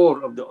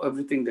core of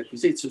everything that we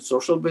say. It's a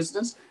social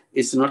business.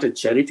 It's not a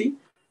charity.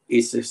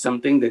 It's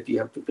something that you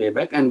have to pay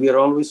back. And we are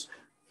always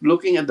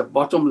looking at the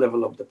bottom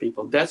level of the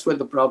people. That's where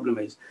the problem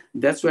is.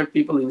 That's where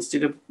people,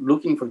 instead of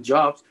looking for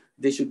jobs,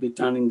 they should be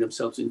turning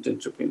themselves into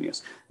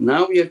entrepreneurs.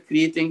 Now we are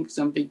creating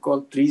something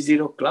called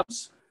 3-0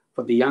 clubs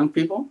for the young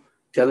people,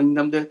 telling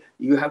them that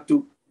you have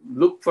to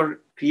look for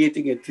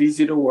creating a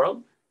 3-0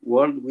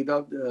 world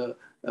without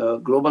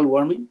global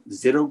warming,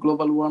 zero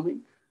global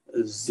warming,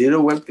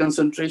 zero wealth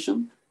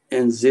concentration,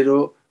 and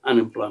zero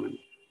unemployment.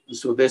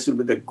 So this will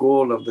be the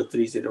goal of the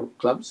 3-0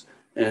 clubs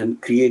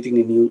and creating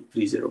a new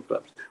 3-0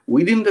 clubs.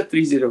 Within the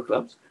 3-0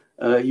 clubs,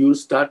 you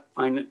start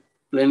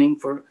planning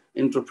for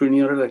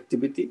entrepreneurial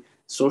activity,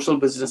 social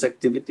business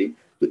activity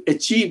to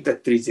achieve the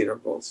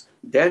 3-0 goals.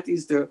 That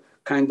is the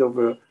kind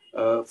of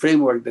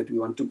framework that we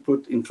want to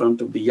put in front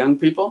of the young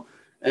people.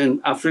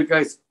 And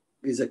Africa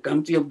is a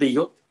country of the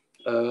youth.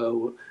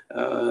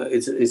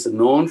 It's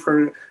known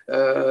for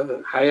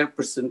higher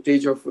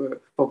percentage of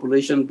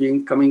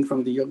population coming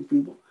from the young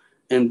people.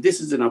 And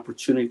this is an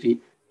opportunity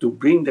to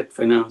bring that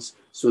finance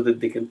so that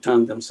they can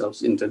turn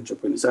themselves into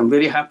entrepreneurs. I'm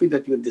very happy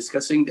that you're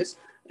discussing this,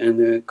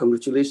 and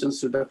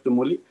congratulations to Dr.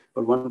 Moli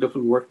for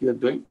wonderful work you're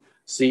doing.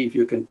 See if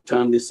you can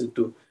turn this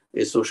into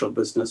a social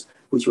business,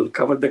 which will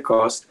cover the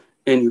cost,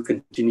 and you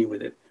continue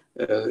with it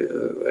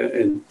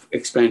and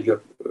expand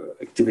your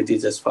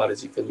activities as far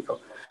as you can go.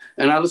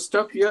 And I'll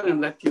stop here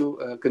and let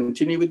you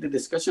continue with the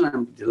discussion.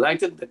 I'm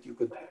delighted that you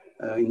could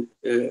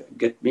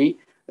get me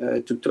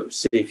to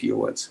say a few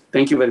words.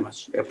 Thank you very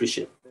much. I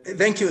appreciate it.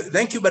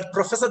 Thank you. But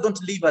Professor,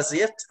 don't leave us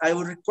yet. I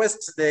will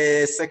request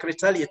the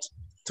Secretariat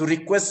to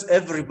request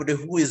everybody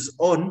who is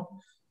on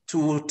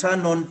to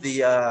turn on the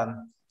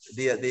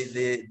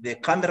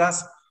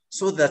cameras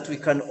so that we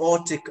can all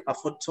take a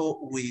photo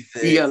with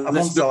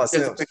amongst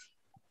ourselves.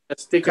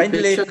 Let's take a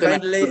picture.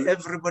 Kindly,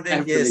 everybody,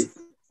 yes.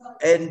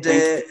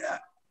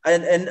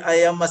 And I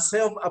am a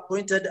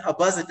self-appointed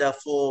ambassador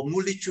for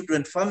Muli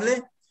Children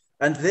Family,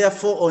 and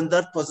therefore on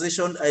that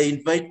position, I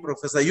invite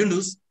Professor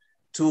Yunus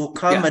to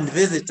come and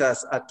visit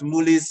us at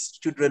Muli's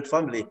Children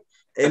Family.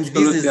 And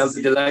absolutely, I'll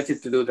be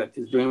delighted to do that.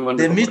 He's doing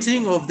wonderful. The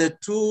meeting of the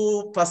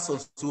two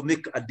persons to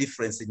make a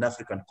difference in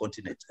African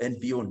continent and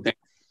beyond.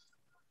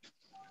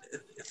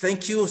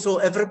 Thank you. So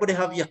everybody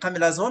have your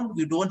cameras on.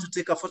 We do want to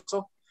take a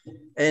photo.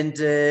 And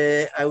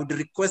I would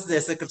request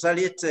the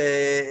Secretariat,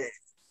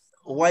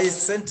 YS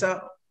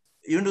Center,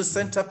 Yunus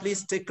Center,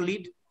 please take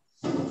lead.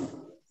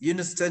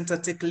 Yunus Center,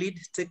 take lead.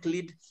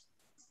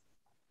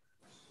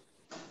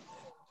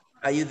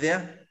 Are you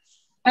there?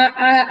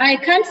 I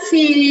can't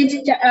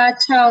see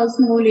Charles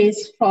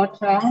Muli's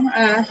photo.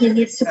 He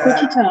needs to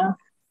put it on.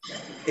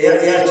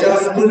 Yeah,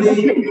 Charles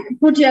Muli.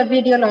 Put your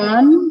video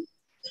on.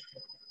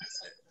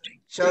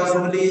 Charles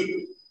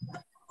Oli.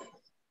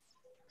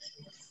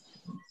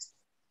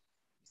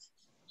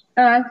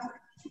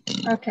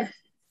 Okay.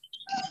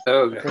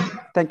 Okay.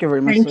 Thank you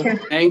very much. Thank sir. you.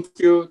 Thank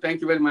you.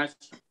 Thank you very much.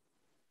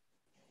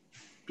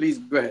 Please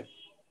go ahead.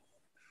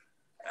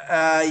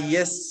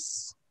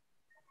 Yes.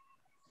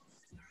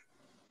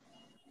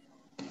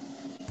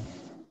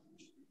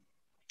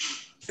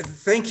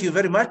 Thank you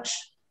very much.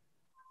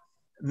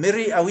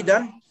 Mary, are we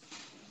done?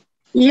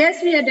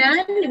 Yes, we are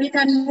done. We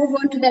can move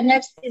on to the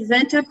next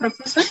presenter,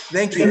 Professor.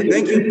 Thank you.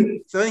 Thank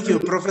you. Thank you,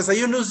 Professor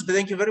Yunus.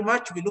 Thank you very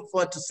much. We look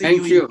forward to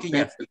seeing you in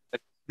Kenya.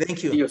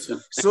 Thank you. See you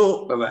soon.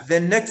 So Bye-bye. the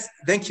next,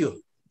 thank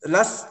you. The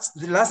last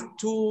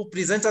two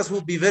presenters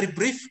will be very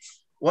brief.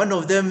 One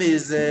of them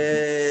is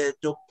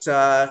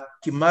Dr.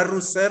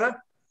 Kimaru Sarah,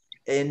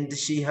 and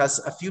she has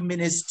a few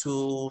minutes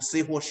to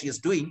say what she is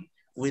doing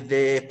with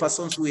the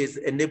persons who is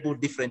enabled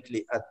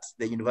differently at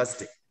the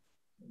university.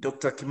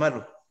 Dr.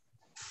 Kimaru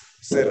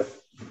Sarah.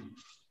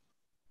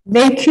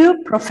 Thank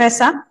you,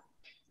 Professor.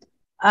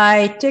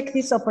 I take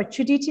this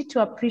opportunity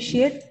to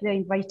appreciate the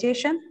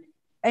invitation.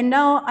 And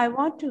now I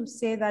want to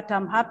say that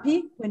I'm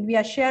happy when we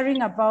are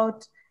sharing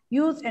about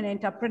youth and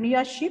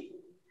entrepreneurship.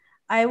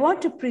 I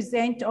want to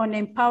present on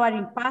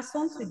empowering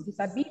persons with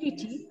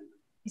disabilities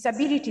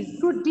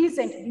through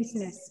decent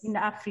business in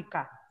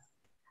Africa.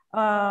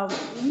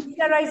 We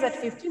realize that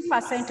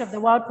 15% of the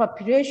world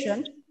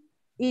population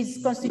is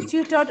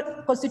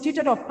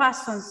constituted of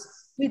persons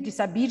with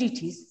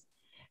disabilities,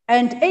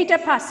 and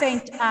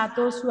 80% are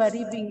those who are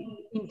living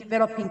in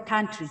developing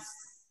countries.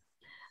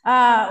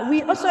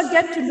 We also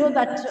get to know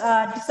that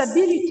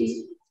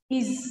disability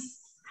is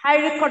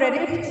highly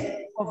correlated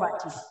with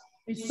poverty.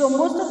 And so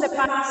most of the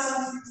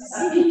persons with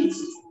disabilities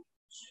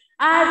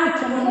are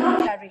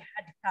economically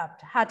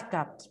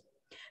handicapped.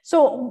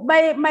 So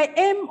my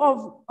aim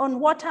on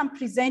what I'm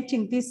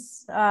presenting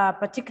this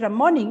particular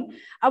morning,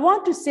 I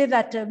want to say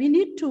that we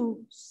need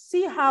to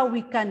see how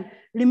we can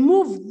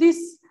remove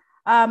this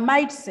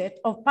mindset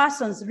of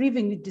persons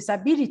living with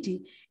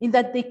disability, in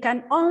that they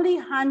can only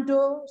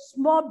handle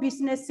small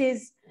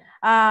businesses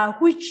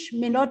which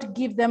may not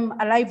give them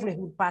a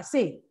livelihood per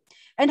se.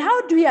 And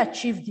how do we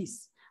achieve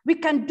this? We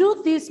can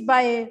do this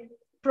by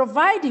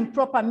providing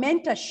proper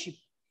mentorship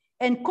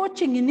and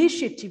coaching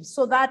initiatives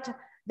so that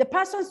the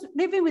persons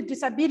living with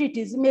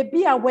disabilities may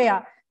be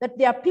aware that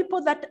there are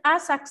people that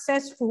are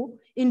successful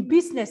in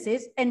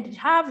businesses and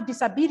have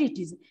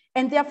disabilities,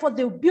 and therefore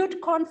they'll build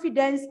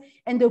confidence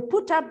and they'll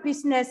put up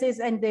businesses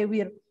and they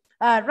will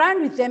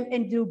run with them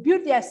and they'll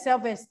build their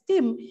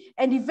self-esteem,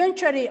 and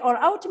eventually or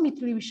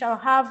ultimately we shall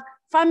have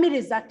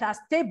families that are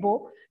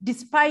stable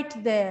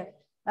despite the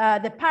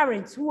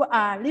parents who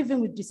are living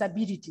with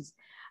disabilities.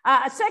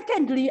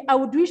 Secondly, I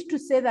would wish to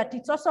say that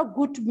it's also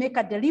good to make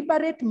a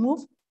deliberate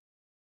move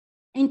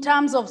in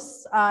terms of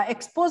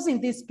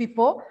exposing these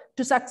people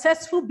to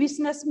successful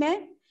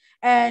businessmen.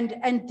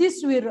 And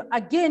this will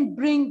again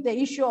bring the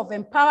issue of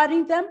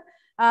empowering them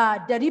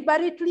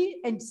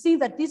deliberately and see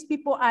that these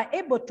people are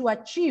able to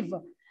achieve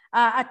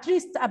at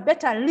least a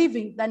better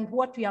living than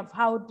what we have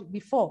had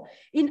before.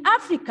 In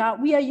Africa,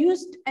 we are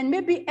used, and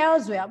maybe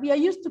elsewhere, we are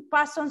used to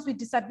persons with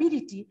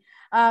disability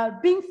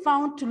being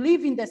found to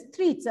live in the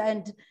streets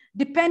and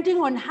depending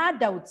on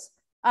handouts,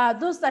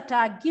 those that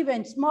are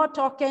given small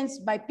tokens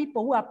by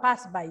people who are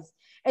passerbys.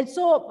 And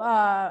so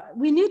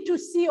we need to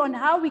see on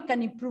how we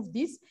can improve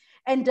this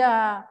and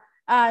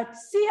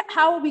see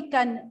how we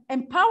can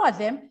empower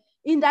them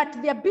in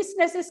that their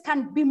businesses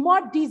can be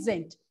more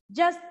decent,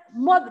 just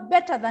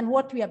better than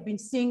what we have been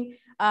seeing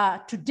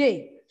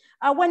today.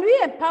 When we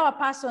empower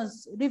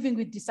persons living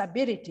with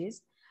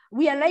disabilities,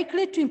 we are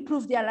likely to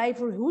improve their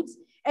livelihoods,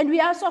 and we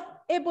are also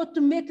able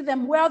to make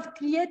them wealth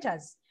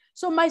creators.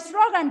 So my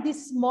slogan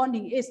this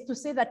morning is to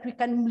say that we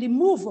can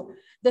remove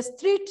the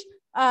street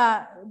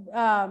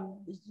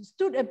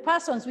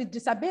persons with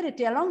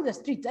disability along the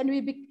streets, and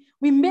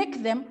we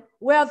make them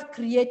wealth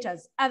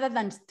creators other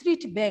than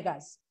street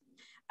beggars.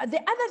 The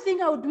other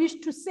thing I would wish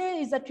to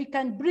say is that we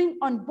can bring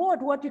on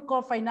board what we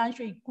call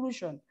financial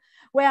inclusion,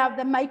 where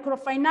the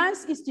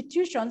microfinance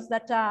institutions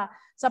that are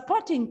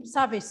supporting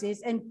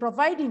services and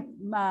providing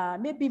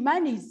maybe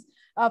monies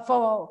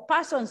for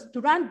persons to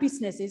run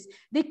businesses,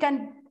 they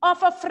can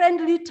offer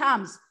friendly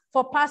terms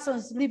for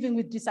persons living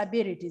with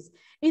disabilities,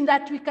 in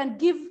that we can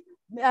give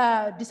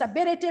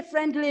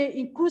disability-friendly,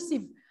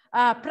 inclusive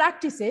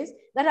practices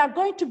that are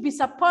going to be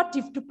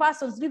supportive to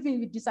persons living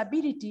with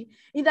disability,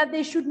 in that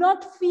they should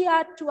not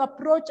fear to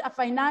approach a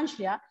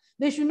financier,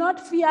 they should not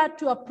fear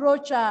to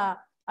approach a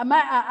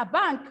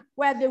bank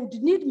where they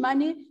would need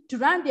money to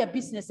run their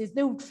businesses.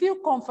 They would feel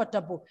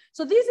comfortable.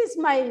 So this is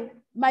my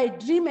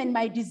dream and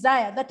my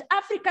desire, that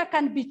Africa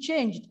can be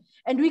changed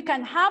and we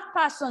can have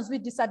persons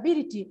with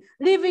disability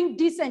living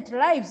decent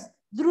lives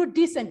through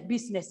decent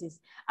businesses.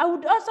 I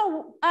would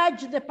also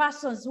urge the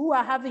persons who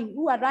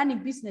are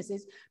running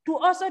businesses to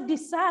also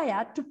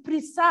desire to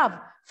preserve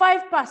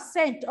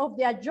 5% of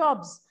their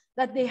jobs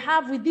that they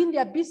have within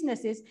their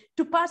businesses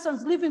to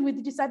persons living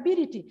with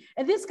disability.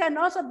 And this can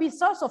also be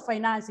source of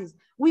finances.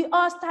 We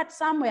all start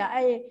somewhere.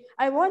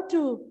 I want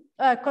to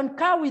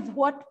concur with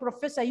what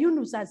Professor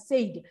Yunus has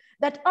said,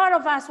 that all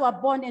of us were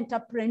born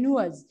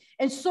entrepreneurs.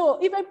 And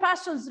so even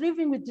persons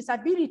living with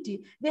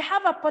disability, they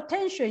have a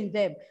potential in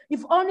them,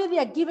 if only they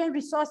are given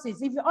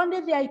resources, if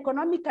only they are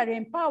economically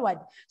empowered.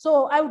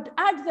 So I would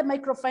urge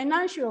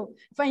the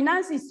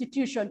finance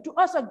institution to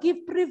also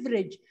give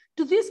privilege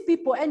to these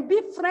people and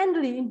be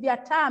friendly in their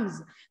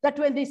terms, that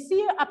when they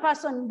see a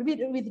person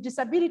with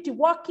disability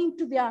walking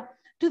to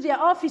their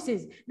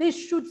offices, they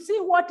should see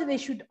what they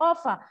should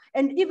offer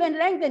and even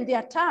lengthen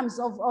their terms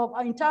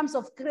in terms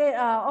of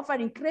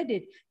offering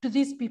credit to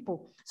these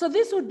people. So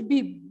this would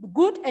be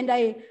good, and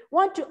I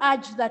want to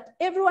urge that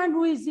everyone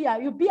who is here,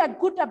 you be a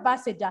good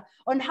ambassador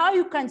on how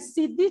you can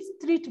see this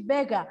street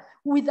beggar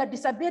with a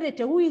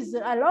disability who is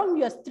along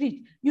your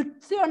street. You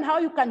see on how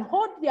you can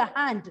hold their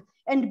hand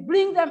and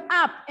bring them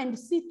up and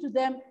see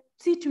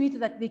to it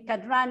that they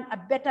can run a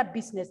better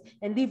business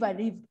and live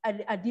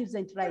a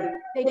decent life.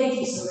 Thank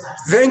you so much.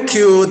 Thank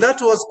you.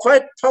 That was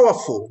quite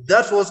powerful.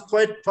 That was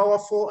quite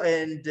powerful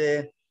and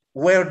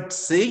well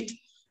said.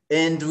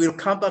 And we'll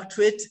come back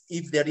to it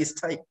if there is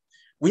time.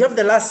 We have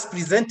the last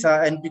presenter,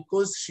 and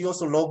because she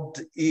also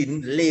logged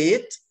in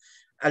late,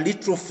 a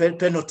little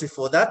penalty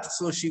for that.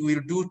 So she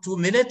will do 2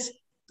 minutes,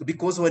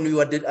 because when we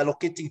were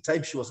allocating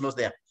time, she was not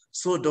there.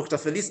 So Dr.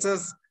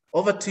 Felicitas,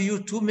 over to you,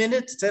 2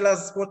 minutes. Tell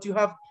us what you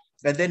have,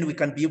 and then we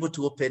can be able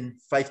to open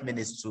 5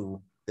 minutes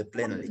to the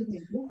plenary.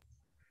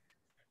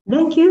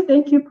 Thank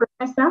you,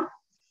 Professor.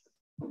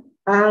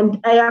 And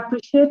I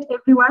appreciate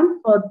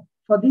everyone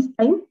for this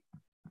time.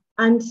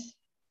 And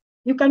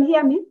you can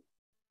hear me?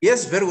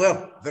 Yes, very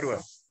well, very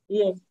well.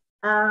 Yes.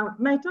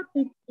 My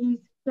topic is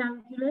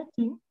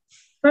calculating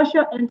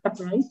social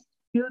enterprise,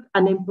 youth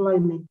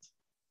unemployment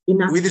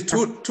in Africa.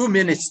 With 2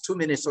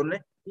 minutes only.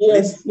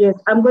 Yes, please. Yes.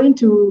 I'm going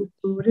to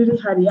really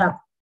hurry up.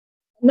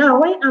 Now,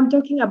 why I'm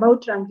talking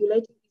about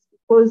triangulating is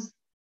because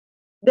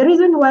the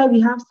reason why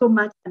we have so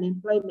much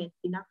unemployment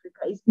in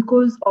Africa is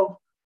because of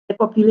the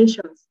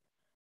populations.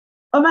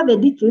 Over the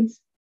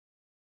decades,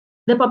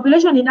 the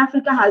population in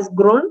Africa has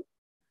grown,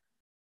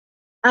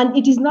 and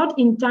it is not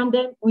in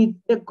tandem with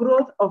the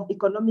growth of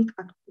economic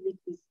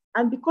activities.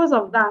 And because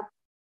of that,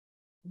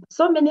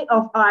 so many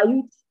of our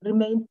youth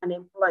remain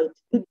unemployed,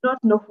 did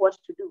not know what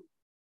to do.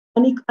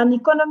 An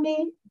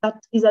economy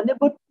that is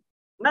unable to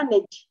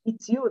manage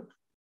its youth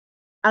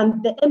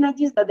and the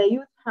energies that the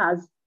youth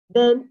has,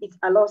 then it's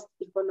a lost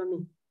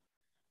economy.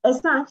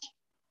 As such,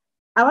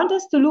 I want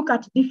us to look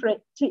at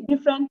different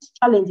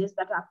challenges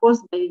that are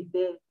posed by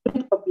the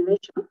youth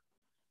population,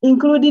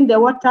 including the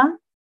water,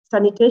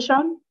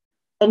 sanitation,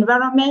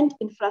 environment,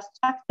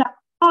 infrastructure.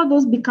 All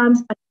those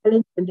becomes a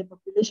challenge when the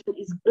population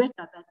is greater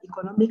than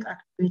economic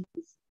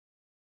activities.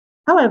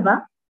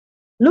 However,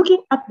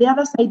 looking at the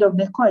other side of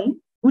the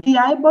coin, we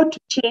are able to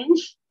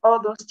change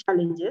all those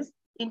challenges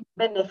into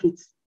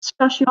benefits,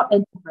 social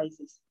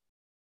enterprises.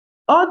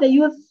 All the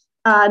youth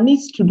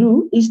needs to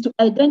do is to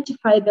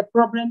identify the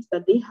problems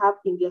that they have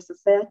in their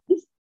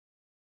societies,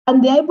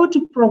 and they're able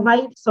to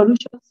provide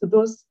solutions to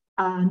those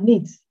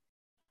needs.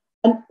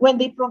 And when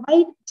they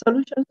provide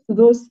solutions to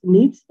those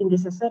needs in the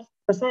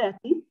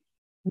society,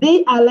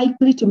 they are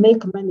likely to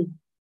make money.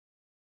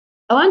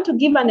 I want to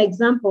give an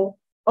example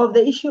of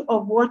the issue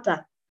of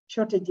water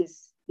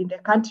shortages in the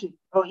country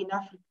or in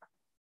Africa.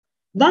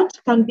 That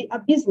can be a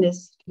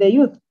business to the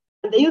youth,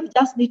 and the youth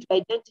just need to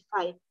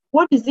identify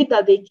what is it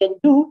that they can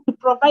do to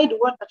provide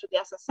water to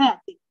their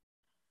society.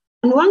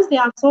 And once they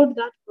have solved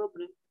that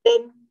problem,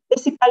 then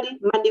basically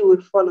money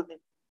will follow them.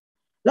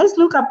 Let's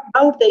look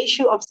about the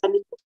issue of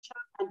sanitation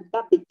and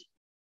garbage.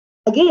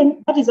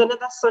 Again, that is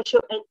another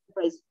social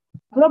enterprise.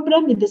 A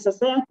problem in the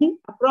society,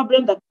 a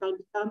problem that can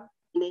become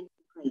an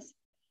enterprise.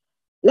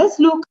 Let's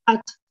look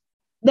at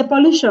the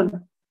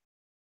pollution,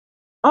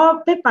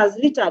 or papers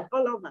littered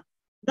all over.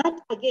 That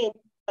again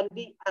can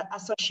be a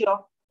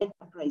social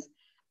enterprise.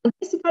 And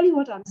basically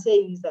what I'm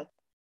saying is that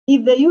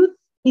if the youth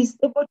is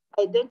able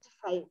to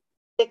identify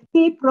the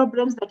key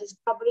problems that is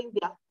troubling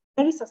their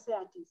very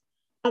societies,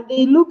 and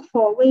they look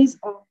for ways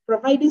of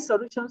providing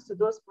solutions to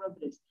those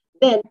problems,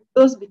 then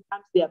those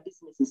become their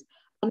businesses.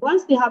 And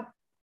once they have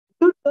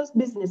built those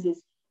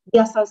businesses, they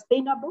are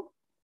sustainable,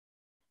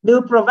 they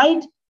will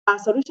provide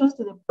solutions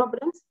to the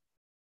problems,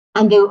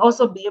 and they will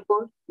also be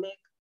able to make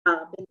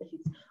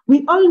benefits.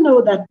 We all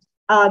know that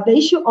the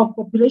issue of a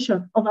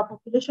population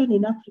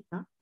in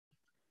Africa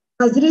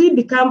has really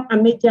become a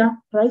major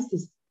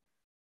crisis,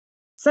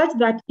 such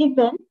that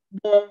even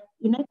the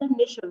United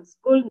Nations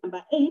goal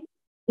number 8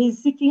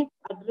 is seeking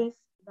to address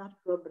that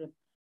problem.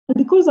 And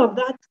because of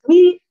that,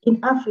 we in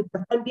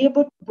Africa can be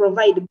able to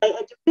provide, by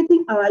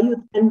educating our youth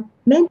and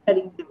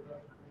mentoring them,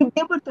 to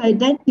be able to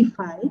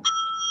identify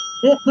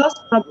those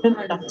problems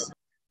that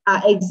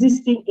are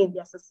existing in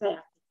their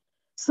society.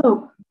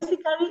 So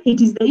basically,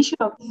 it is the issue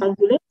of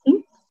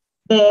regulating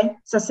the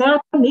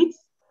societal needs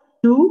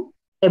to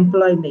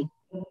employment.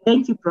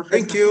 Thank you, Professor.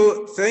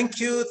 Thank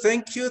you.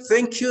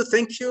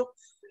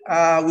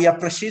 We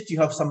appreciate you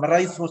have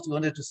summarized what you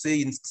wanted to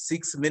say in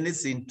 6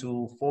 minutes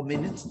into 4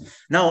 minutes.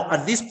 Now,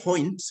 at this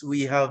point,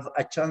 we have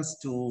a chance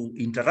to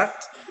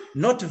interact.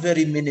 Not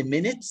very many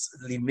minutes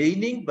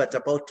remaining, but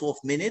about 12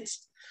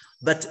 minutes.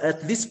 But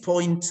at this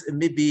point,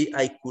 maybe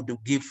I could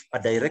give a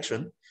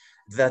direction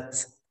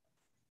that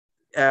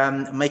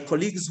my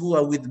colleagues who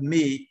are with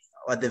me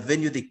at the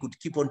venue, they could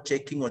keep on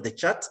checking on the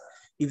chat.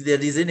 If there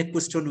is any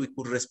question, we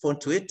could respond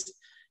to it.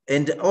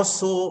 And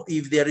also,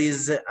 if there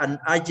is an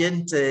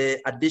urgent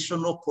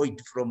additional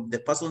point from the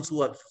persons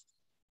who are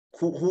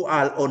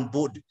on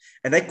board.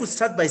 And I could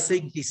start by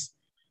saying this,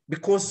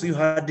 because you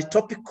had the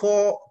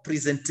topical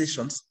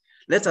presentations,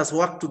 let us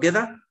work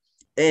together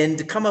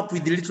and come up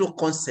with little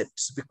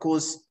concepts,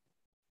 because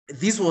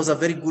this was a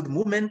very good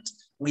movement.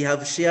 We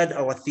have shared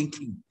our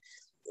thinking.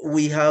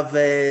 We have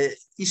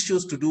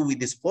issues to do with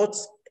the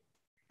sports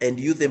and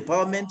youth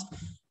empowerment.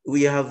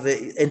 We have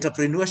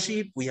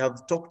entrepreneurship. We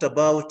have talked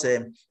about,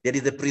 there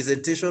is a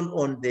presentation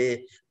on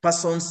the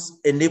persons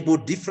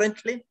enabled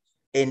differently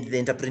and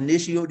the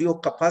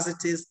entrepreneurial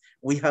capacities.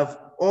 We have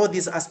all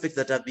these aspects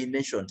that have been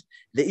mentioned.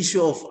 The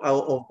issue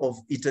of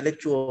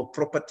intellectual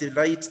property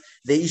rights,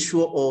 the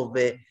issue of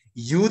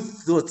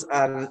youth that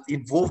are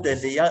involved and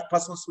the young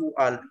persons who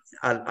are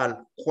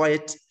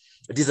quite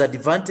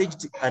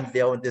disadvantaged and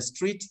they are on the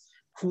street,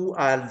 who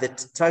are the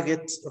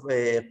target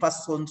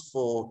persons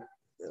for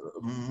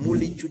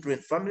Muli children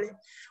family.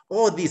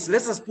 All this,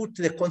 let us put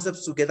the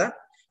concepts together,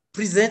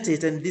 present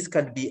it, and this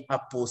can be a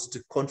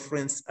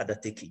post-conference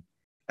undertaking.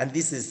 And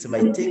this is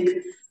my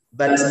take.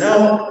 But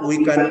now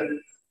we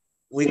can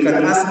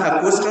ask a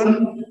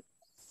question,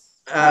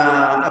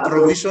 a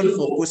provision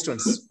for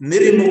questions.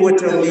 Miriam, what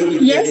tell me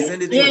if there is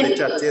anything in the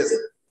chat? Yes.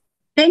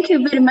 Thank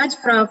you very much,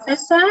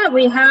 Professor.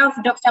 We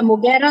have Dr.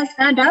 Mugera's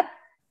hand up.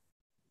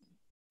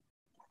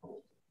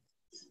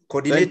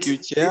 Thank you,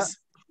 Chair.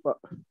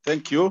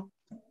 Thank you.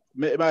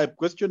 My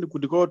question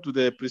could go to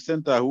the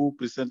presenter who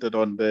presented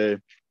on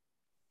the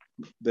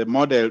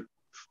model,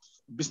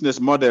 business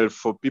model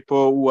for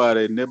people who are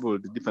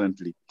enabled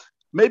differently.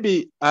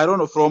 Maybe, I don't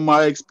know, from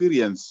my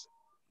experience,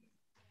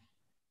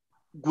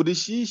 could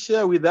she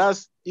share with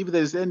us if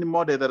there is any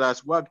model that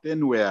has worked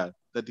anywhere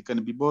that it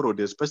can be borrowed,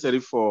 especially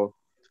for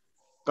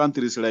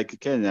countries like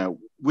Kenya?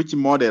 Which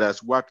model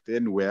has worked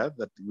anywhere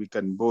that we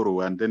can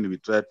borrow and then we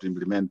try to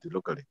implement it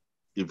locally?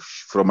 If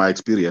from my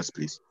experience,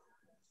 please.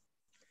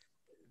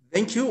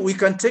 Thank you. We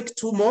can take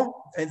 2 more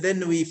and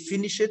then we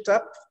finish it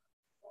up.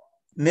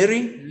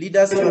 Mary, lead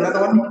us to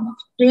another one.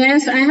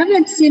 Yes, I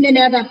haven't seen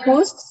any other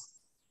posts.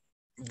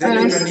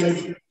 Then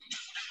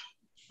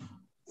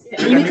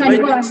you can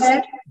go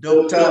ahead.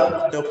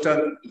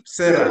 Dr.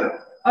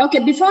 Sarah. Okay,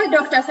 before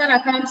Dr.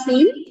 Sarah comes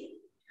in,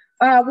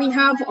 we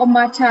have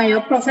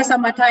Omatayo, Professor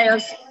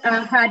Matayo's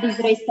hand is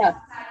raised up.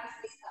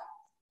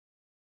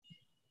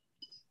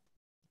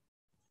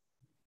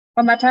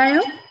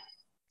 Omatayo?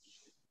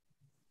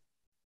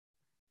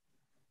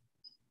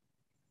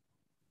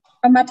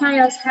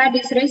 Matayo's hand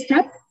is raised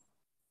up.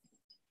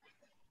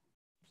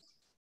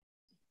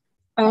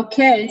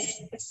 Okay,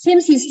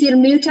 seems he's still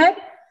muted.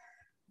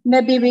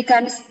 Maybe we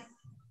can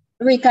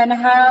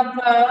have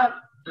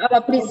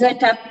our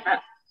presenter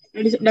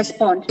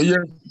respond.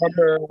 Yes,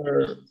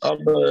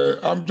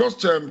 I'm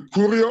just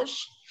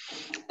curious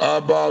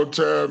about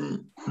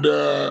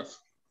the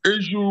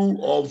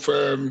issue of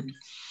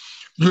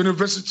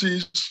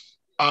universities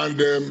and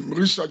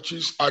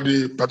researches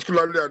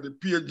particularly at the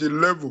PhD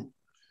level.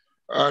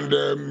 And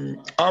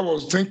I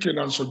was thinking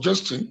and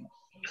suggesting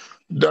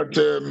that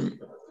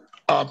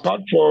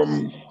apart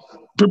from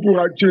people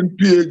writing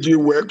PhD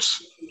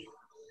works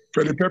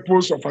for the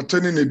purpose of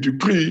attaining a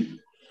degree,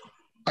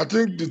 I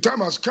think the time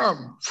has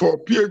come for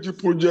PhD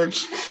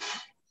projects,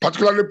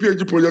 particularly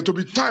PhD projects, to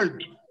be tied,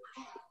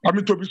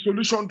 to be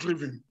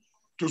solution-driven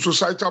to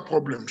societal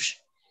problems.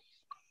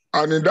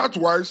 And in that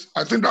wise,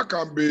 I think that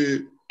can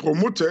be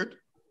promoted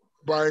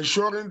by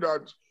ensuring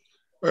that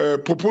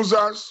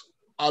proposals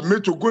are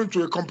made to go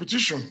into a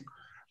competition,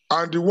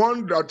 and the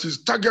one that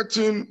is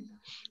targeting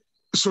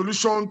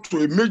solution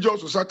to a major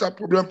societal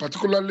problem,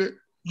 particularly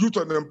youth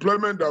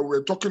unemployment that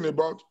we're talking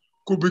about,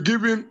 could be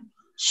given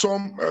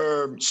some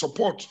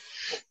support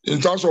in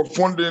terms of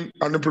funding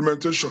and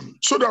implementation,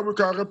 so that we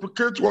can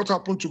replicate what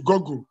happened to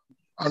Google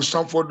and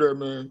Stanford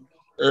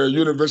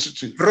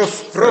University.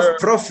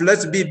 Prof,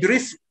 let's be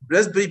brief.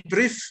 Let's be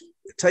brief.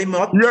 Time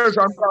up. Yes,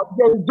 I'm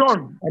just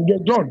done. I'm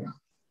just done.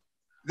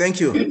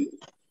 Thank you.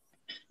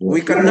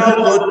 We can now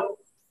go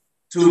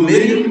to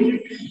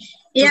Mary.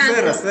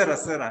 Yeah.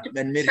 Sarah,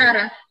 and Mary.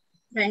 Sarah,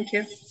 thank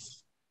you.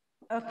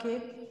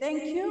 Okay,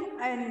 thank you.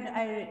 And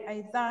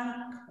I thank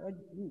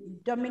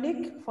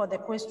Dominic for the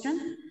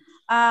question.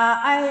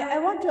 I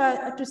want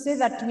to say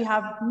that we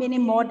have many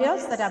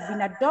models that have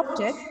been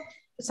adopted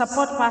to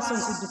support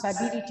persons with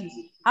disabilities.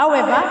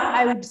 However,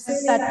 I would say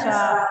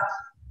that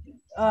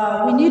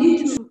we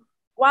need to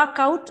work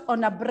out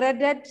on a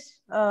braided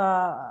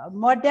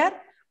model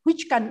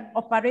which can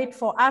operate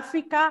for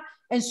Africa.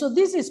 And so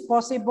this is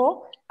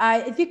possible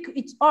I think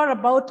it's all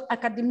about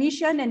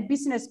academician and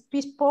business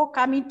people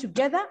coming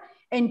together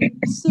and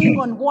seeing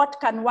on what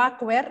can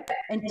work well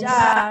and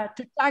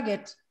to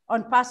target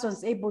on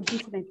persons able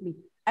differently.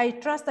 I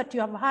trust that you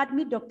have heard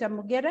me, Dr.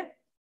 Mugere.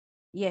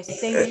 Yes,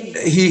 thank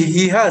you.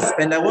 He has,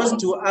 and I want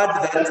to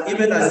add that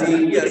even as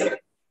he hears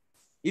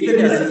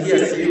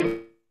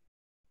you,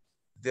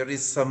 there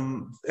is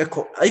some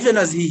echo. Even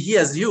as he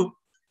hears you,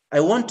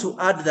 I want to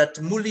add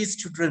that Muli's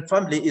Children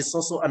Family is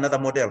also another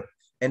model,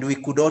 and we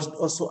could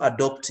also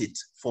adopt it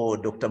for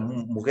Dr.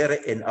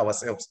 Mugere and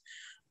ourselves.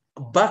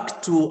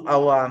 Back to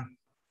our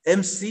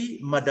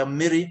MC, Madam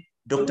Mary,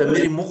 Dr.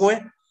 Mary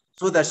Mugwe,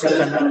 so that she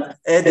can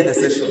end the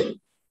session.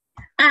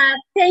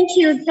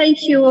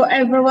 Thank you,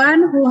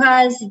 everyone who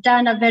has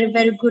done a very,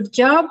 very good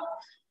job.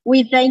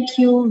 We thank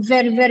you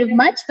very, very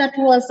much. That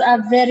was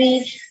a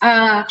very,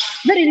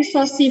 very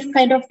resourceful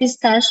kind of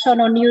discussion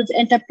on youth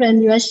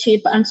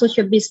entrepreneurship and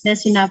social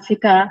business in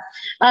Africa.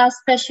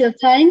 Special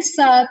thanks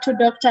to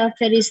Dr.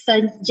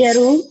 Felista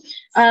Jeru,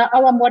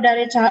 our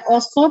moderator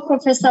also,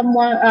 Professor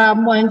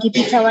Mwangi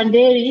Peter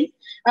Wanderi.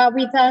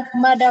 We thank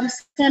Madam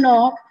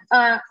Seno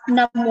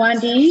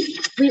Namwandi.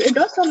 We would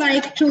also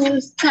like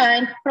to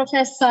thank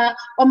Professor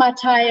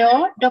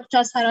Omatayo,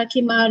 Dr. Sarah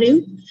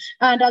Kimari,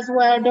 and as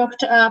well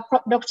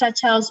Dr.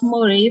 Charles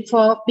Murray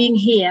for being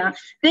here.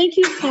 Thank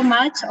you so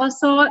much.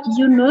 Also,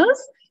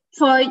 Yunus,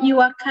 for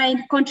your kind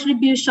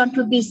contribution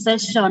to this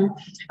session.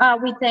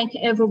 We thank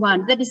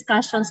everyone. The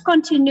discussions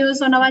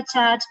continues on our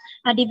chat,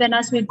 and even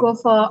as we go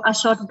for a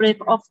short break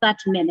of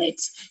 30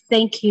 minutes.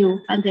 Thank you,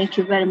 and thank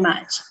you very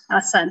much.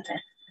 Asante.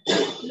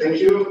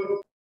 Thank you.